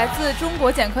我是来自中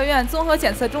国检科院综合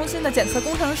检测中心的检测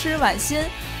工程师婉欣，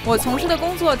我从事的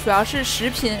工作主要是食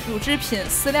品、乳制品、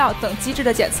饲料等机制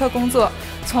的检测工作，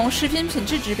从食品品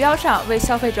质指标上为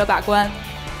消费者把关。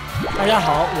大家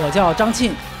好，我叫张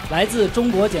庆，来自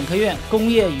中国检科院工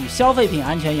业与消费品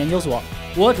安全研究所，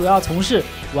我主要从事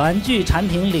玩具产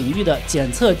品领域的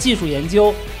检测技术研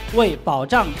究，为保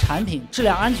障产品质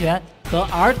量安全和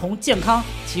儿童健康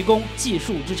提供技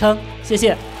术支撑。谢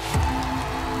谢。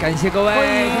感谢各位，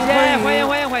谢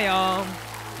谢，欢迎。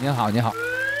您好，您好。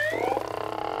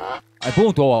哎，不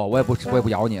用躲我，我也不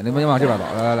咬你，你们往这边走，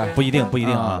来，不一定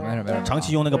啊，没事。长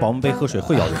期用那个保温杯喝水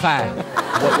会咬人。嗨，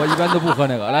我一般都不喝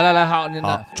那个。来，好，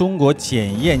好。中国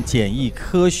检验检疫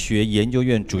科学研究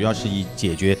院主要是以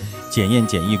解决检验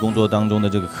检疫工作当中的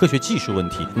这个科学技术问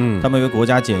题，他们为国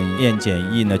家检验检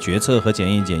疫呢决策和检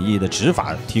验检疫的执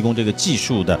法提供这个技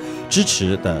术的支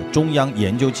持的中央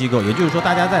研究机构。也就是说，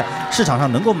大家在市场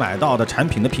上能够买到的产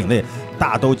品的品类，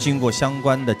大都经过相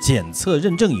关的检测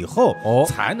认证以后，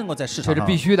才能够在市场上，这是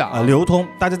必须的流通。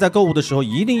大家在购物的时候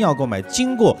一定要购买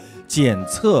经过检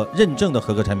测认证的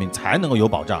合格产品，才能够有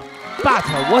保障。But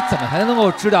我怎么才能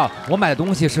够知道我买的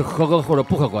东西是合格或者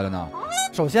不合格的呢？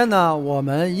首先呢，我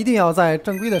们一定要在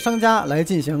正规的商家来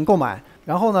进行购买。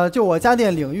然后呢，就我家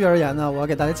电领域而言呢，我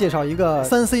给大家介绍一个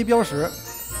3C 标识。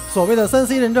所谓的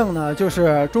3C 认证呢，就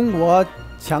是中国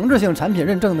强制性产品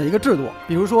认证的一个制度。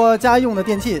比如说家用的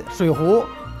电器、水壶、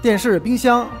电视、冰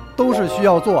箱都是需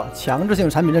要做强制性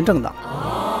产品认证的。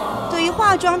对于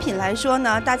化妆品来说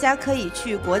呢，大家可以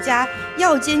去国家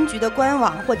药监局的官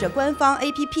网或者官方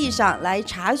APP 上来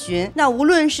查询。那无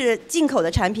论是进口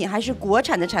的产品还是国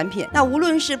产的产品，那无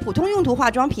论是普通用途化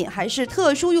妆品还是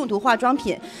特殊用途化妆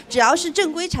品，只要是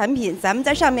正规产品，咱们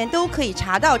在上面都可以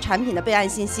查到产品的备案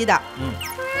信息的。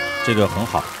这个很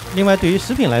好。另外，对于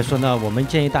食品来说呢，我们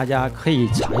建议大家可以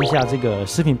查一下这个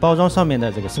食品包装上面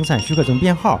的这个生产许可证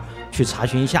编号，去查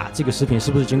询一下这个食品是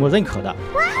不是经过认可的。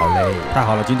好嘞，太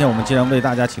好了！今天我们既然为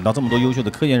大家请到这么多优秀的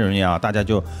科研人员啊，大家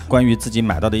就关于自己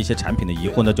买到的一些产品的疑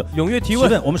惑呢，就踊跃提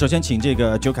问。我们首先请这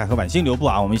个九凯和婉欣留步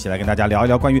啊，我们一起来跟大家聊一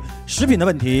聊关于食品的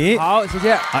问题。好，谢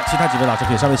谢。好，其他几位老师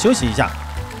可以稍微休息一下。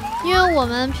因为我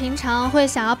们平常会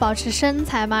想要保持身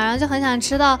材嘛，然后就很想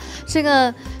知道这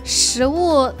个食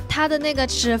物它的那个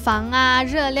脂肪啊、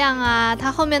热量啊，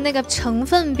它后面那个成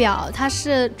分表它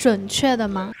是准确的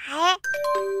吗？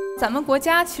咱们国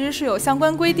家其实是有相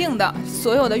关规定的，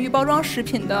所有的预包装食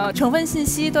品的成分信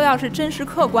息都要是真实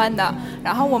客观的。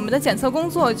然后我们的检测工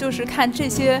作就是看这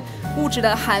些物质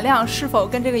的含量是否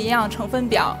跟这个营养成分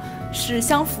表是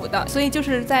相符的，所以就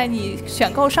是在你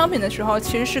选购商品的时候，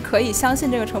其实是可以相信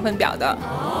这个成分表的。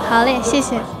好嘞，谢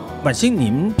谢。婉欣，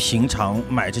你们平常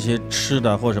买这些吃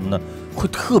的或什么的，会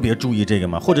特别注意这个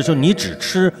吗？或者说你只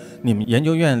吃你们研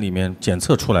究院里面检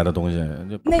测出来的东西？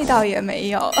那倒也没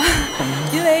有，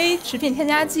因为食品添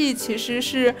加剂其实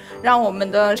是让我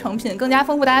们的成品更加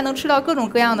丰富，大家能吃到各种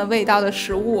各样的味道的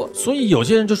食物。所以有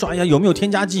些人就说，哎呀，有没有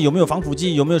添加剂？有没有防腐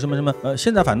剂？有没有什么什么？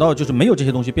现在反倒就是没有这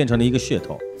些东西，变成了一个噱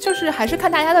头。就是还是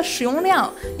看大家的使用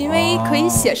量，因为可以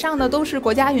写上的都是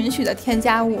国家允许的添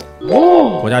加物。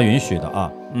国家允许的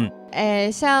啊，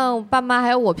像爸妈还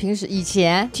有我平时以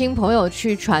前听朋友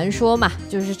去传说嘛，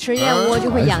就是吃燕窝就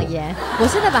会养颜。我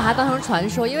现在把它当成传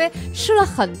说，因为吃了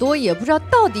很多也不知道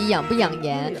到底养不养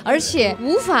颜，而且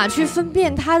无法去分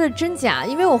辨它的真假，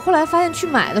因为我后来发现去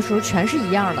买的时候全是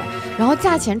一样的，然后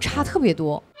价钱差特别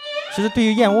多。其实对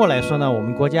于燕窝来说呢，我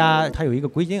们国家它有一个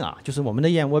规定啊，就是我们的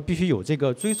燕窝必须有这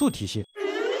个追溯体系。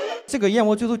这个燕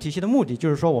窝追溯体系的目的就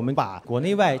是说，我们把国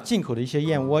内外进口的一些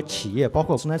燕窝企业，包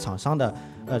括生产厂商的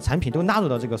产品都纳入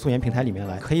到这个溯源平台里面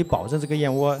来，可以保证这个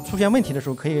燕窝出现问题的时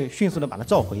候，可以迅速的把它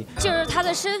召回。就是它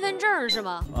的身份证是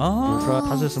吗？比如说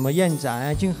它是什么验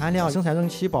载、净含量、生产日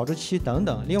期、保质期等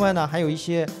等。另外呢，还有一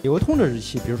些流通的日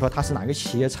期，比如说它是哪个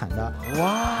企业产的。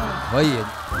哇，可以。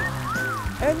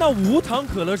哎，那无糖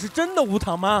可乐是真的无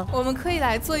糖吗？我们可以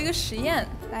来做一个实验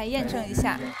来验证一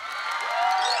下。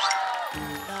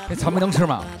这草莓能吃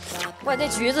吗？哇，这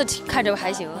橘子看着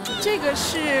还行。这个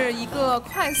是一个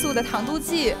快速的糖度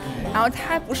计，然后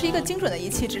它不是一个精准的仪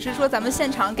器，只是说咱们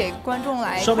现场给观众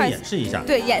来稍微演示一下。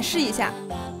对，演示一下。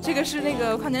这个是那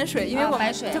个矿泉水，因为我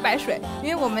们白水，因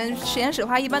为我们实验室的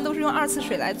话一般都是用2次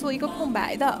水来做一个空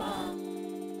白的。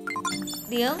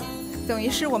0。等于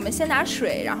是我们先拿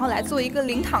水，然后来做一个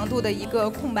0糖度的一个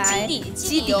空白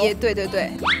基底，对对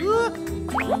对。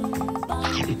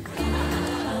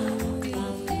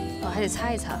我还得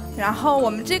擦一擦。然后我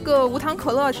们这个无糖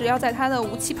可乐是要在它的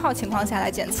无气泡情况下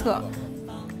来检测。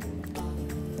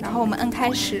然后我们按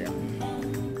开始。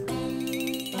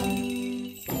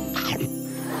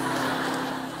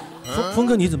峰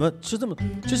哥，你怎么吃这么？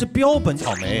这是标本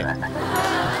草莓。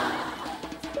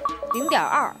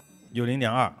0.2。有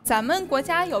0.2，咱们国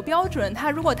家有标准，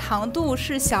它如果糖度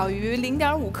是小于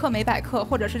0.5克每百克，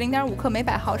或者是0.5克每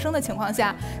百毫升的情况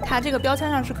下，它这个标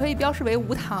签上是可以标示为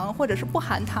无糖或者是不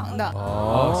含糖的。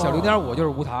哦，小0.5就是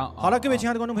无糖。好了，各位亲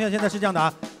爱的观众朋友，现在是这样的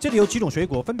啊，这里有几种水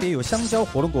果，分别有香蕉、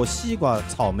火龙果、西瓜、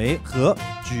草莓和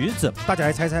橘子，大家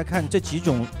来猜猜看，这几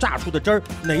种榨出的汁儿，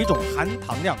哪一种含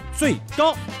糖量最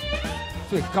高？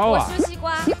最高啊！我是西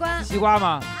瓜。西瓜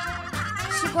吗？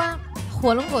西瓜。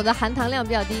火龙果的含糖量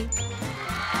比较低。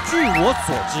据我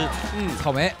所知，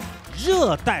草莓，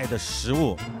热带的食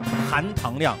物含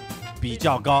糖量比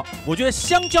较高。我觉得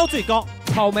香蕉最高。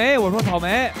草莓，我说草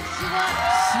莓。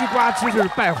西瓜汁是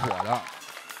败火的。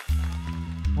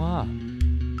哇，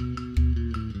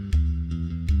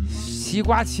西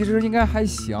瓜其实应该还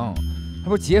行，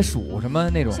它不是解暑什么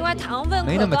那种。西瓜糖分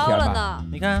没那么甜吧？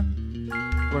你看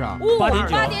多少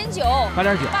？8.9。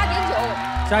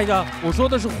下一个，我说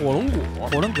的是火龙果，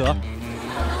火龙果。火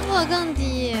龙果更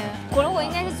低，火龙果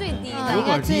应该是最低的，应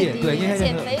该最低。对，因为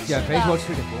减肥说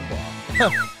吃点火龙果，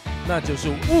哼，那就是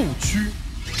误区。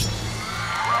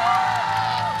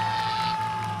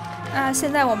那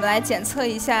现在我们来检测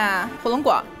一下火龙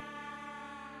果。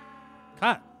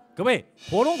看，各位，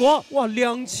火龙果，哇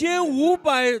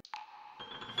，2500。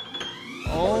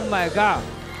Oh my god！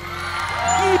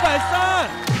 130。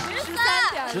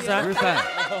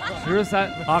13。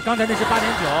好，刚才那是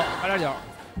8.9。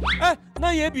哎，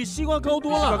那也比西瓜高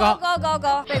多了。高，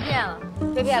被骗了，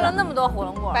吃了那么多火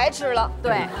龙果，白吃了。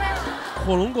对，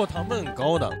火龙果糖分很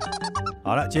高的。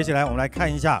好了，接下来我们来看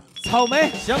一下草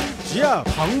莓、香蕉、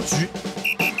糖橘。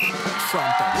好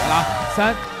了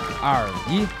，3、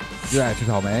2、1，最爱吃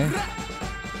草莓。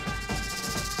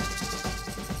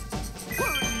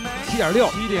7.6，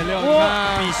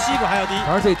哇，比西瓜还要低，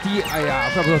反正最低。哎呀，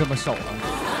怪不得这么瘦了。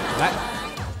来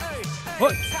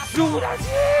，15.7。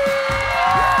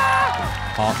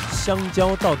好，香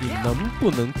蕉到底能不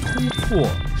能突破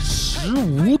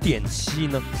15.7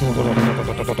呢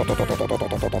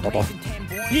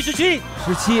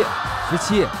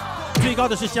？17，最高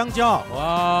的是香蕉。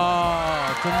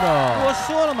哇，真的！我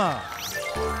说了嘛。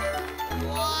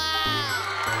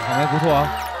草莓不错啊。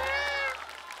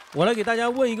我来给大家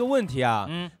问一个问题啊，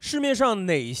市面上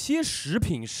哪些食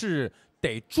品是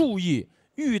得注意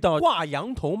遇到挂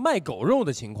羊头卖狗肉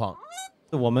的情况？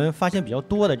我们发现比较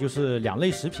多的就是2类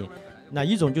食品，那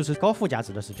一种就是高附加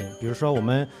值的食品，比如说我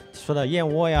们说的燕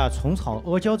窝呀、虫草、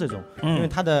阿胶这种，因为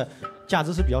它的价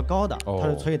值是比较高的，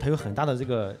所以它有很大的这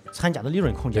个掺假的利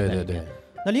润空间在里面。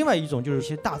那另外一种就是一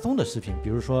些大宗的食品，比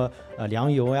如说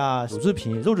粮油呀、乳制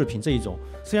品、肉制品这一种，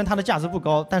虽然它的价值不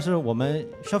高，但是我们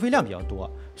消费量比较多，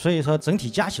所以说整体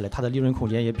加起来它的利润空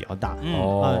间也比较大。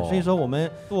所以说我们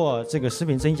做这个食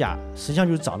品真假，实际上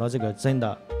就是找到这个真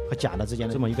的和假的之间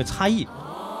的这么一个差异。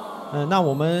那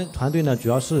我们团队呢，主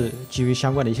要是基于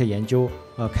相关的一些研究，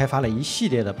开发了一系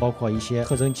列的，包括一些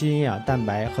特征基因啊、蛋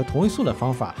白和同位素的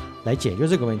方法来解决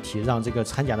这个问题，让这个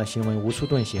掺假的行为无处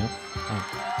遁形。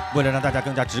为了让大家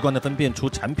更加直观地分辨出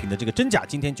产品的这个真假，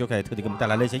今天九凯特地给我们带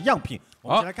来了一些样品，我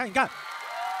们一起来看一看。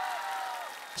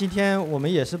今天我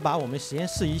们也是把我们实验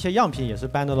室一些样品也是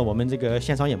搬到了我们这个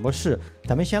现场演播室，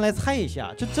咱们先来猜一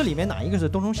下，就这里面哪一个是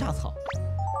冬虫夏草？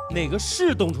哪个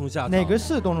是冬虫夏草？哪个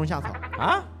是冬虫夏草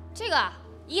啊？这个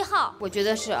1号，我觉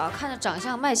得是啊，看着长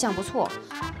相卖相不错。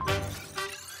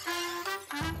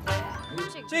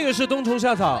这个是冬虫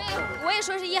夏草，我也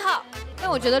说是1号，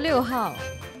但我觉得6号、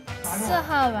4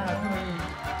号吧。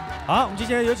好，我们接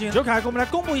下来有请九凯给我们来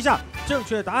公布一下正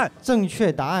确答案。正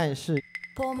确答案是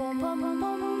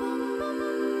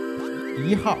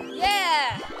1号。耶！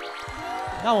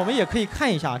那我们也可以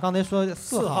看一下，刚才说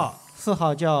4号。4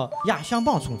号叫亚香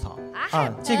棒虫草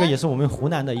这个也是我们湖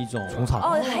南的一种虫草。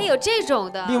哦，还有这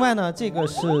种的。另外呢，这个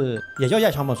是也叫亚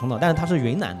香棒虫草，但是它是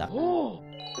云南的。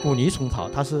古泥虫草，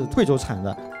它是贵州产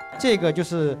的。这个就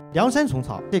是凉山虫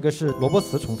草，这个是萝卜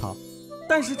丝虫草。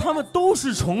但是它们都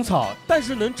是虫草，但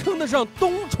是能称得上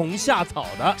冬虫夏草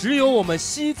的，只有我们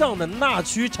西藏的那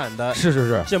曲产的，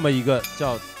是这么一个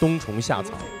叫冬虫夏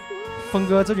草。峰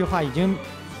哥这句话已经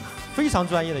非常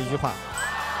专业的一句话。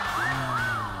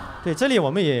对，这里我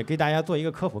们也给大家做一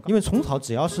个科普，因为虫草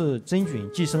只要是真菌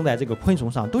寄生在这个昆虫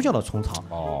上，都叫做虫草。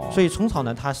所以虫草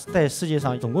呢，它在世界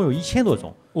上总共有1000多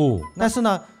种。但是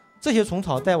呢，这些虫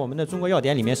草在我们的中国药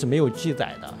典里面是没有记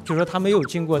载的，就是说它没有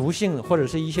经过毒性或者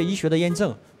是一些医学的验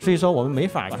证，所以说我们没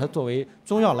法把它作为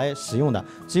中药来使用的。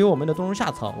只有我们的冬虫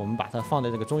夏草，我们把它放在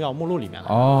这个中药目录里面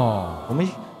了。我们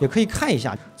也可以看一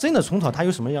下真的虫草它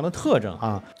有什么样的特征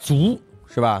啊？足。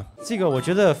是吧？这个我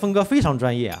觉得峰哥非常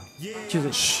专业啊，就是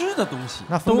吃的东西，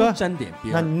那峰哥沾点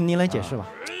边。那您来解释吧。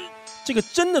这个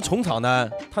真的虫草呢，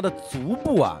它的足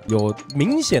部啊有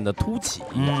明显的凸起，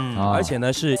而且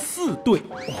呢是4对，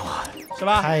哇，是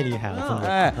吧？太厉害了，峰哥。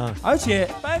哎，而且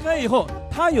掰开以后，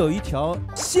它有一条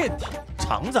腺体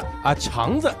肠子啊，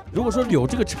肠子。如果说有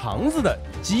这个肠子的，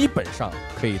基本上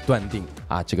可以断定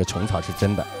啊，这个虫草是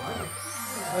真的。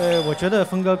我觉得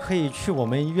峰哥可以去我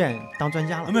们医院当专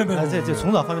家了。没有，这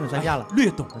虫草方面的专家了，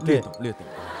略懂。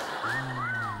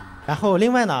然后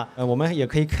另外呢，我们也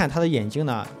可以看他的眼睛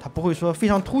呢，它不会说非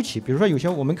常凸起。比如说有些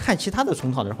我们看其他的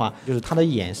虫草的话，就是它的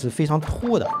眼是非常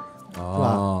凸的，是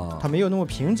吧？它没有那么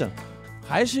平整，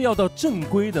还是要到正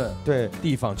规的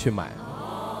地方去买。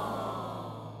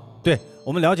对，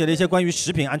我们了解了一些关于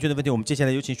食品安全的问题，我们接下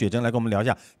来有请雪珍来跟我们聊一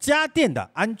下家电的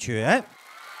安全。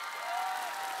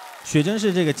雪珍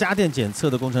是这个家电检测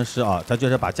的工程师啊，他就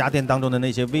是把家电当中的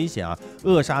那些危险啊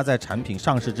扼杀在产品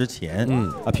上市之前。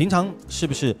平常是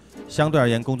不是相对而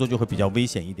言工作就会比较危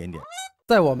险一点点？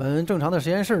在我们正常的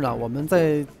实验室呢，我们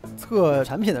在测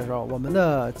产品的时候，我们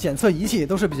的检测仪器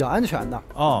都是比较安全的。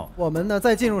我们呢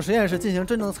在进入实验室进行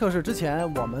真正测试之前，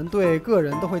我们对个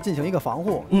人都会进行一个防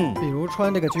护。比如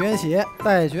穿这个绝缘鞋，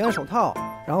戴绝缘手套，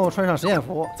然后穿上实验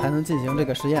服，才能进行这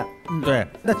个实验。对，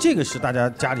那这个是大家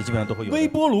家里基本上都会有。微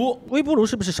波炉，微波炉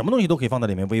是不是什么东西都可以放在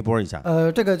里面微波一下？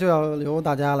这个就要由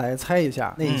大家来猜一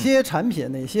下，哪些产品，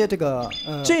哪些这个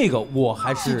这个我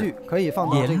还是器具可以放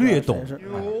到这个略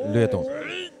懂。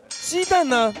鸡蛋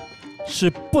呢是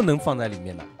不能放在里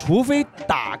面的，除非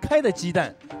打开的鸡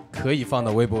蛋可以放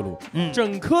到微波炉。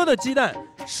整颗的鸡蛋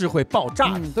是会爆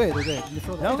炸的。对，你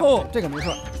说的。然后这个没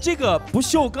错，这个不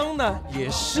锈钢呢也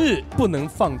是不能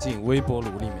放进微波炉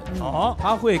里面的。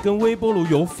它会跟微波炉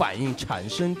有反应，产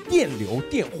生电流、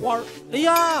电花。哎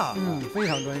呀，非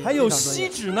常专业。还有锡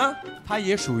纸呢，它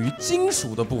也属于金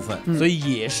属的部分，所以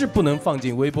也是不能放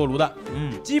进微波炉的。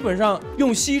基本上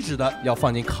用锡纸的要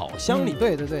放进烤箱里。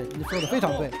对，你说的非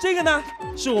常对。这个呢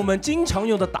是我们经常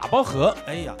用的打包盒。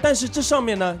哎呀，但是这上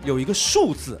面呢有一个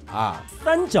数字啊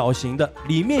，3角形的，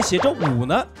里面写着5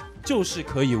呢，就是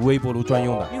可以微波炉专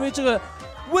用的，因为这个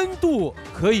温度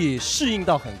可以适应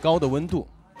到很高的温度。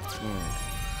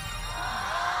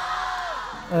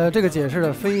这个解释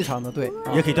的非常的对，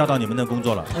也可以调到你们的工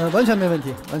作了。完全没问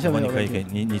题，完全没有问题。可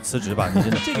以，你辞职吧，你真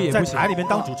的这个也不行，在台里面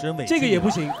当主持人委屈。这个也不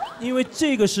行，因为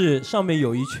这个是上面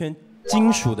有一圈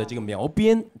金属的这个描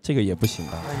边，这个也不行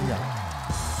的。哎呀，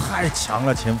太强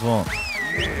了，前锋。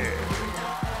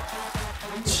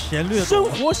前略生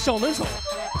活小能手。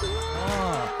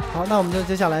好，那我们就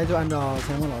接下来就按照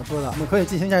前锋老师说的，我们可以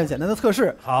进行一下简单的测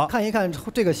试，好，看一看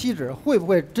这个锡纸会不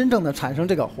会真正的产生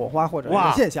这个火花或者这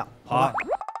个现象。好。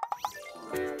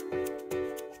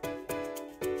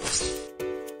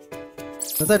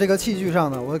在这个器具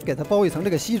上呢，我给它包一层这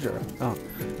个锡纸啊，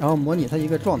然后模拟它一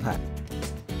个状态，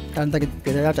再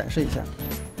给大家展示一下。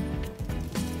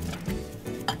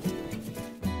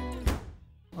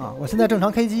我现在正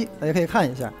常开机，大家可以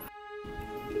看一下。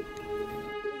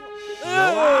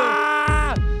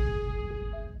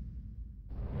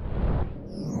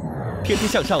天天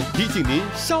向上提醒您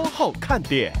稍后看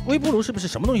点。微波炉是不是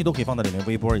什么东西都可以放在里面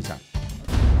微波一下？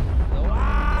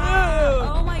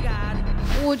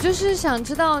我就是想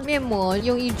知道面膜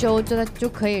用1周就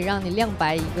可以让你亮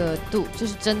白1个度，这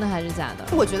是真的还是假的？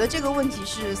我觉得这个问题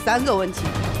是3个问题。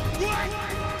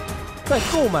在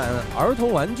购买儿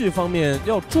童玩具方面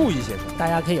要注意些什么？大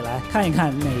家可以来看一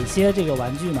看哪些这个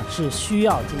玩具呢是需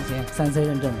要进行3C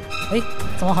认证的。哎，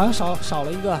怎么好像少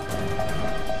了一个？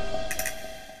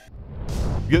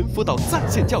猿辅导在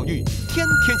线教育，天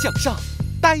天向上，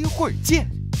待会儿见。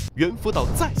猿辅导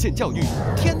在线教育，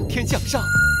天天向上，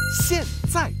现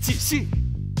在继续。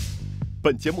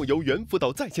本节目由猿辅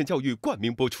导在线教育冠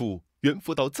名播出。猿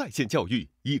辅导在线教育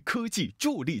以科技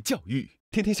助力教育。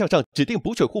天天向上指定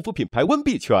补水护肤品牌温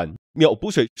碧泉，秒补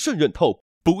水顺润透，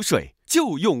补水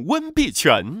就用温碧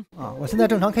泉。我现在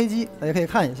正常开机，大家可以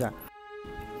看一下。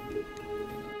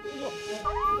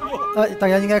大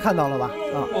家应该看到了吧？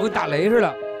啊，我跟打雷似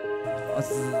的，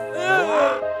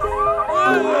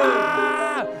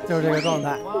就是这个状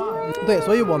态。对，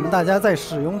所以我们大家在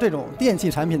使用这种电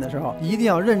器产品的时候，一定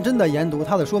要认真的研读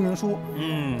它的说明书。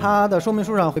它的说明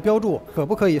书上会标注可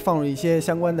不可以放入一些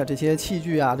相关的这些器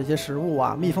具啊、这些食物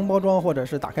啊、密封包装或者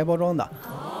是打开包装的。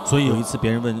所以有一次别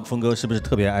人问峰哥是不是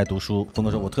特别爱读书，峰哥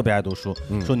说我特别爱读书，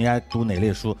说你爱读哪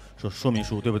类书？说说明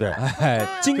书，对不对？哎，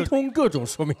精通各种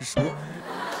说明书。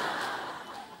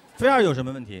菲儿有什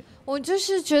么问题？我就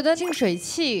是觉得净水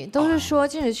器都是说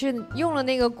净水器用了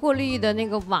那个过滤的那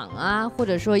个网啊，或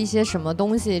者说一些什么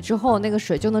东西之后，那个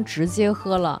水就能直接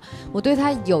喝了。我对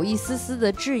它有一丝丝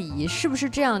的质疑，是不是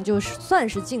这样就算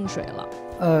是净水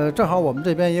了？正好我们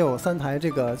这边也有3台这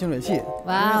个净水器，因为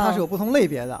它是有不同类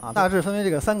别的啊，大致分为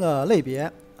这个3个类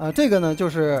别。这个呢就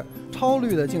是超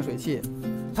滤的净水器，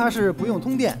它是不用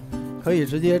通电。可以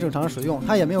直接正常使用，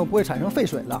它也不会产生废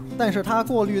水了，但是它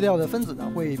过滤掉的分子呢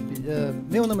会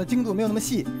没有那么精度，没有那么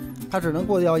细，它只能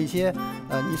过掉一些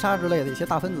泥沙之类的一些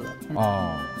大分子。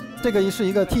这个是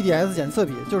一个 TDS 检测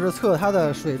比，就是测它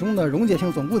的水中的溶解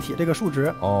性总固体这个数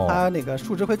值，它那个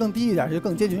数值会更低一点，就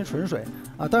更接近于纯水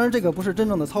啊。当然这个不是真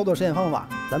正的操作实验方法，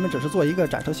咱们只是做一个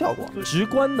展示效果，直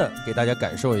观的给大家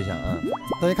感受一下啊。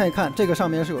大家看一看，这个上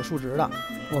面是有数值的，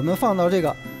我们放到这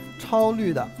个超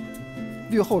滤的。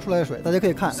滤后出来的水，大家可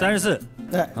以看34，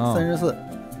对，34。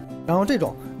然后这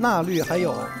种钠滤还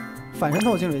有反渗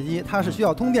透净水机，它是需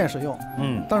要通电使用，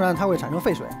当然它会产生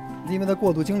废水，因为它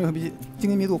过渡精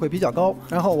密密度会比较高。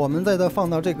然后我们再放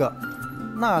到这个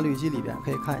钠滤机里边，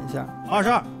可以看一下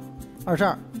，22，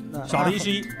少了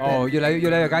11，哦，越来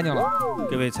越干净了。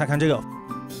各位猜看这个，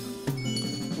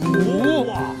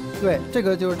对，这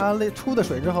个就是它出的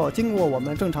水之后，经过我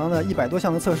们正常的100多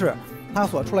项的测试。它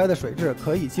所出来的水质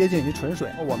可以接近于纯水，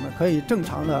我们可以正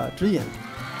常的直饮。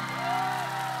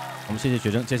我们谢谢学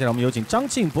生，接下来我们有请张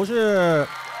庆博士。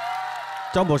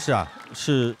张博士啊，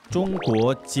是中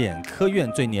国检科院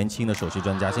最年轻的首席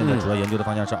专家，现在主要研究的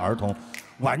方向是儿童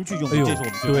玩具用品，这是我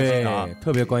们最关心的啊，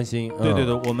特别关心。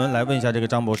对，我们来问一下这个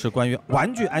张博士，关于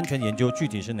玩具安全研究具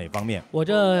体是哪方面？我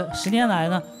这10年来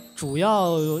呢，主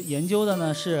要研究的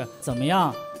呢是怎么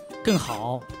样更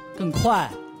好、更快、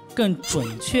更准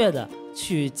确的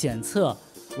去检测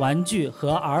玩具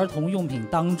和儿童用品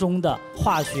当中的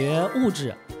化学物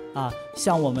质啊，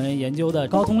像我们研究的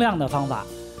高通量的方法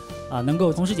啊，能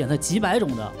够同时检测几百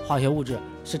种的化学物质，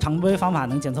是常规方法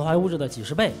能检测化学物质的几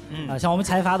10倍。像我们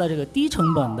开发的这个低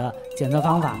成本的检测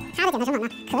方法，它的检测成本呢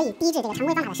可以低至这个常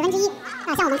规方法的1/10。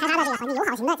像我们开发的这个环境友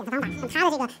好型的检测方法，它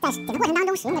的这个在检测过程当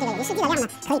中使用的这个有机试剂的量呢，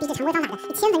可以低至常规方法的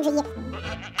1000分之1。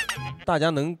大家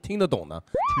能听得懂呢？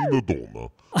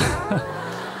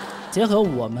结合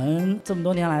我们这么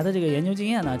多年来的这个研究经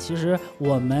验呢，其实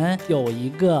我们有一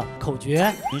个口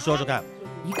诀，您说说看。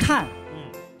1看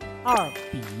，2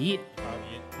比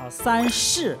，3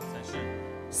试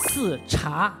，4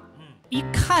查。1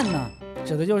看呢，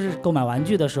指的就是购买玩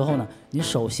具的时候呢，你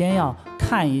首先要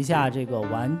看一下这个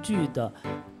玩具的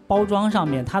包装上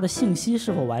面它的信息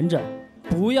是否完整，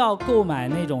不要购买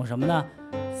那种什么呢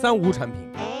，3无产品。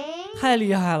太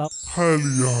厉害了，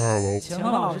钱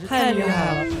方老师太厉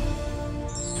害了。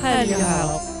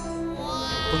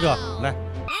峰哥，来，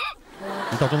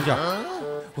你到中间，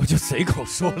我就随口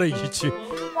说了一句。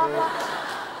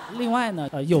另外呢，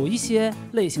有一些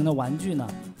类型的玩具呢，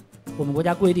我们国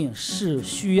家规定是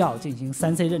需要进行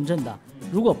3C 认证的，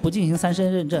如果不进行3C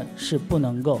认证，是不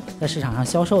能够在市场上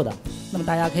销售的。那么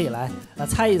大家可以来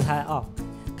猜一猜啊，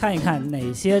看一看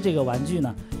哪些这个玩具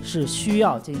呢是需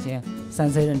要进行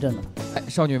3C 认证的。哎，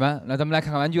少女们，那咱们来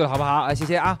看看玩具了，好不好？哎，谢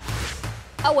谢啊。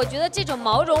我觉得这种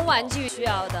毛绒玩具需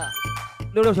要的，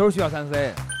溜溜球需要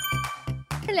3C，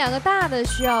这2个大的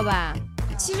需要吧？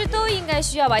其实都应该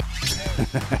需要吧。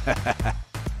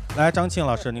来，张庆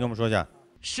老师，您跟我们说一下。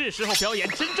是时候表演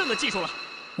真正的技术了。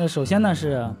那首先呢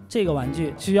是这个玩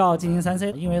具需要进行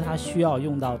3C，因为它需要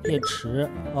用到电池、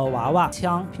娃娃、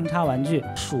枪、拼插玩具，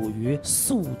属于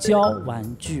塑胶玩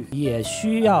具，也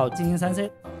需要进行3C。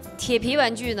铁皮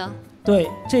玩具呢？对，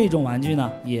这种玩具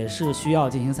呢也是需要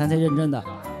进行3C 认证的，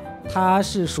它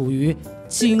是属于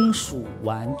金属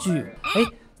玩具。哎，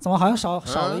怎么好像少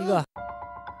了一个？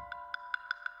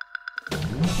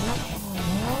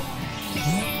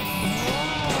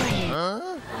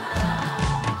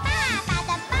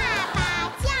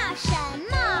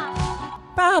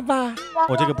爸爸，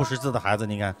我这个不识字的孩子，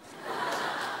你看，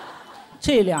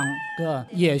这2个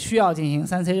也需要进行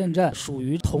3C 认证，属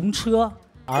于童车、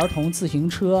儿童自行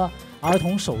车、儿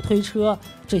童手推车，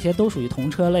这些都属于童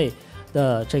车类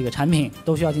的这个产品，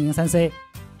都需要进行3C。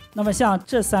那么像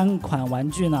这3款玩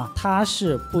具呢，它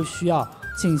是不需要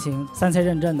进行3C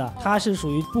认证的，它是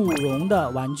属于不溶的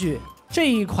玩具。这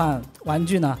一款玩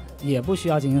具呢，也不需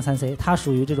要进行3C， 它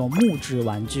属于这种木质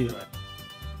玩具。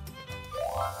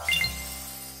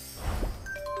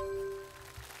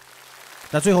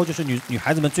那最后就是女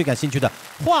孩子们最感兴趣的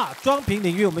化妆品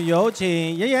领域，我们有请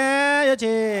妍妍，有请。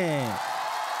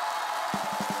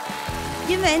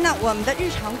因为呢，我们的日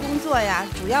常工作呀，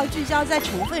主要聚焦在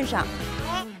成分上，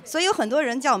所以有很多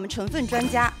人叫我们成分专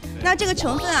家。那这个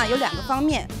成分啊，有2个方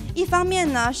面。一方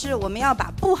面呢，是我们要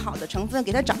把不好的成分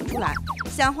给它找出来，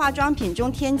像化妆品中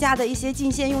添加的一些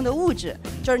禁限用的物质，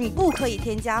就是你不可以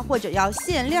添加或者要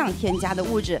限量添加的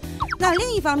物质。那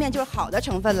另一方面就是好的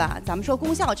成分了，咱们说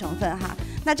功效成分哈。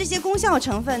那这些功效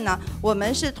成分呢，我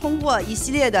们是通过一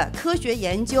系列的科学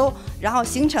研究，然后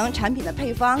形成产品的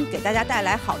配方，给大家带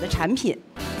来好的产品。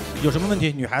有什么问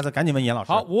题？女孩子赶紧问严老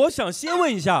师。好，我想先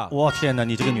问一下。我天哪，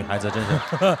你这个女孩子真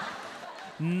是。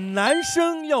男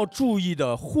生要注意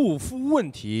的护肤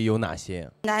问题有哪些？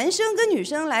男生跟女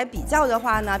生来比较的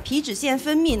话呢，皮脂腺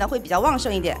分泌呢会比较旺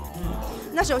盛一点。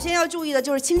那首先要注意的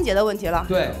就是清洁的问题了。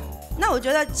对。那我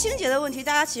觉得清洁的问题，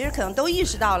大家其实可能都意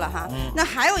识到了哈。那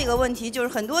还有一个问题就是，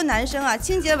很多男生啊，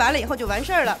清洁完了以后就完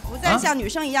事儿了，不再像女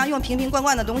生一样用瓶瓶罐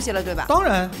罐的东西了，对吧？当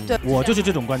然，对，我就是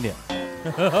这种观点。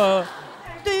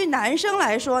对于男生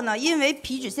来说呢，因为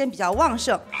皮脂腺比较旺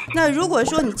盛，那如果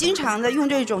说你经常的用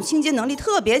这种清洁能力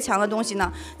特别强的东西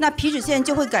呢，那皮脂腺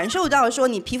就会感受到说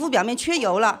你皮肤表面缺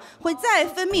油了，会再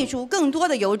分泌出更多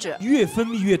的油脂，越分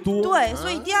泌越多。对，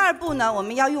所以第2步呢，我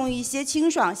们要用一些清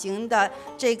爽型的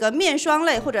这个面霜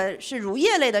类或者是乳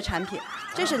液类的产品，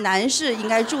这是男士应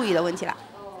该注意的问题了。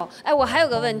哎，我还有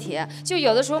个问题，就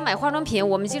有的时候买化妆品，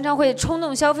我们经常会冲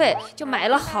动消费，就买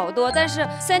了好多，但是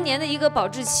3年的一个保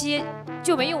质期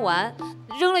就没用完，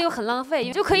扔了又很浪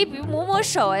费，就可以比如抹抹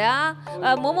手呀，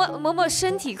抹抹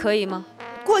身体可以吗？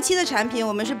过期的产品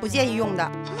我们是不建议用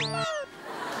的。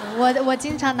我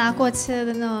经常拿过期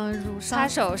的那种乳霜擦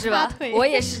手是吧？我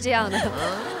也是这样的。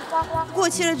过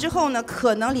期了之后呢，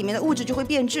可能里面的物质就会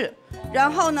变质。然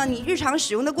后呢，你日常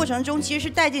使用的过程中其实是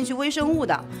带进去微生物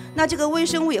的，那这个微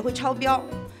生物也会超标。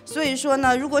所以说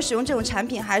呢，如果使用这种产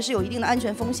品，还是有一定的安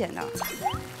全风险的，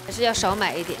还是要少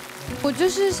买一点。我就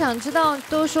是想知道，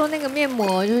都说那个面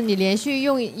膜就是你连续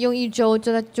用1周，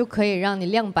就可以让你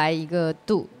亮白1个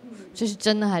度，这是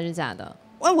真的还是假的？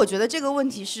我觉得这个问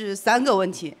题是3个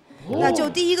问题。那就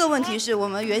第一个问题是我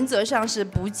们原则上是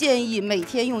不建议每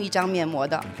天用1张面膜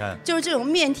的。就是这种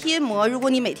面贴膜，如果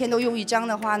你每天都用1张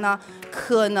的话呢，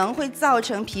可能会造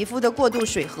成皮肤的过度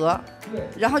水合，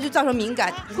然后就造成敏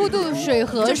感。过度水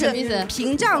合就是什么意思？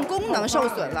屏障功能受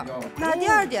损了。那第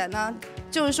2点呢，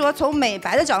就是说从美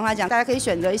白的角度来讲，大家可以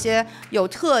选择一些有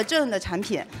特证的产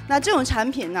品。那这种产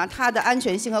品呢，它的安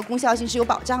全性和功效性是有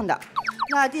保障的。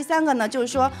那第3个呢，就是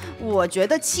说，我觉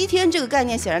得7天这个概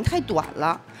念显然太短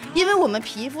了，因为我们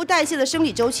皮肤代谢的生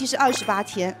理周期是28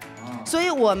天，所以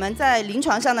我们在临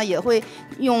床上呢也会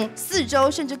用4周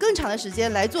甚至更长的时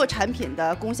间来做产品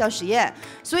的功效实验。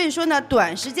所以说呢，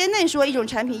短时间内说一种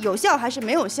产品有效还是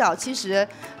没有效，其实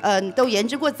都言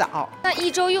之过早。那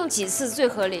1周用几次最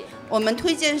合理？我们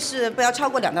推荐是不要超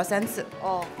过2到3次。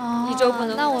1周不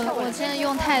能。那我现在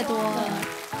用太多了。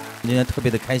今天特别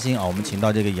的开心啊！我们请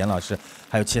到这个严老师，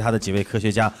还有其他的几位科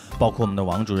学家，包括我们的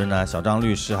王主任呢、小张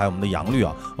律师，还有我们的杨律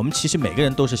啊。我们其实每个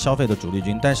人都是消费的主力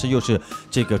军，但是又是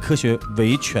这个科学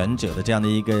维权者的这样的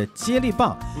一个接力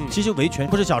棒。其实维权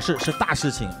不是小事，是大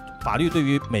事情。法律对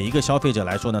于每一个消费者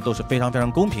来说呢，都是非常非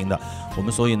常公平的。我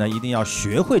们所以呢，一定要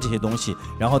学会这些东西，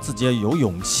然后自己要有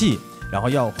勇气，然后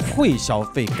要会消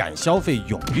费、敢消费、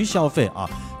勇于消费啊。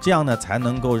这样呢，才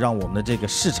能够让我们的这个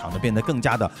市场呢变得更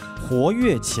加的活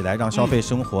跃起来，让消费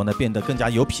生活呢变得更加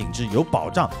有品质、有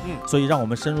保障。所以让我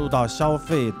们深入到消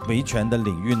费维权的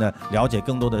领域呢，了解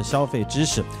更多的消费知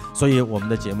识。所以我们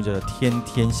的节目就是天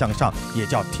天向上，也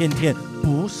叫天天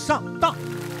不上当。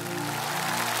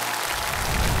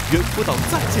猿辅导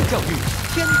在线教育，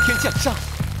天天向上，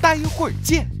待会儿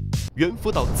见。猿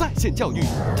辅导在线教育，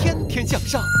天天向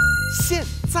上，现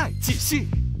在继续。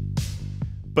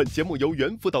本节目由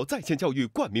猿辅导在线教育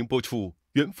冠名播出。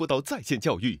猿辅导在线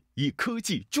教育以科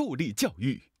技助力教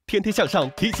育，天天向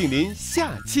上提醒您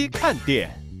下期看点。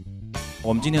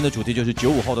我们今天的主题就是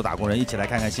95后的打工人，一起来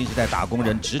看看新时代打工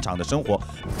人职场的生活。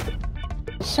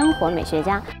生活美学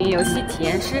家、游戏体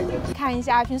验师，看一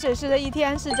下评水师的一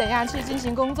天是怎样去进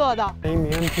行工作的。一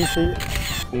名 NPC，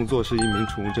 工作是一名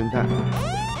宠物侦探。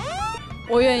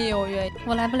我愿意，我愿意，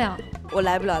我来不了。我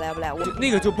来不了，我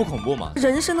那个就不恐怖嘛，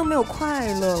人生都没有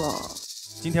快乐了。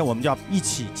今天我们就要一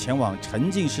起前往沉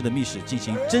浸式的密室，进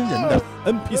行真人的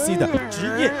NPC 的职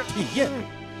业体验。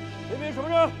这边什么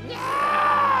人？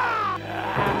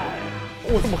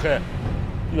这么黑，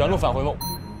原路返回吗？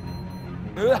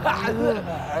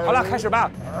好了，开始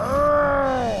吧。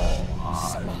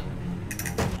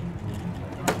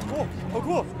好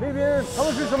酷！那边他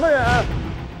们是什么人？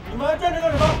你们站着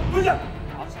干什么？蹲下！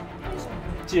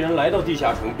既然来到地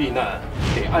下城避难，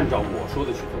得按照我说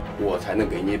的去做，我才能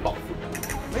给你保护。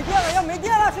没电了，要没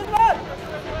电了，兄弟们！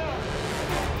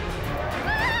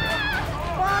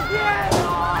发电了！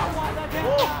我的天！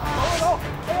走！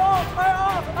哎呦！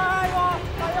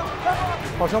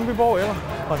好像被包围了，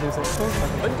华先生。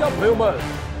玩家朋友们，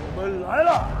我们来了！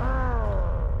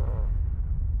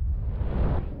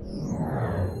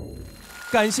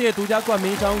感谢独家冠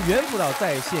名商猿辅导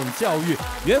在线教育，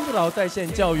猿辅导在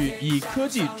线教育以科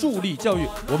技助力教育。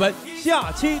我们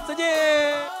下期再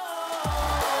见。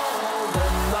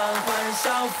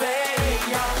消费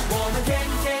呀，我们天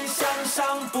天向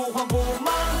上，不慌不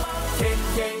忙，天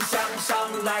天向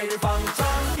上，来日方长。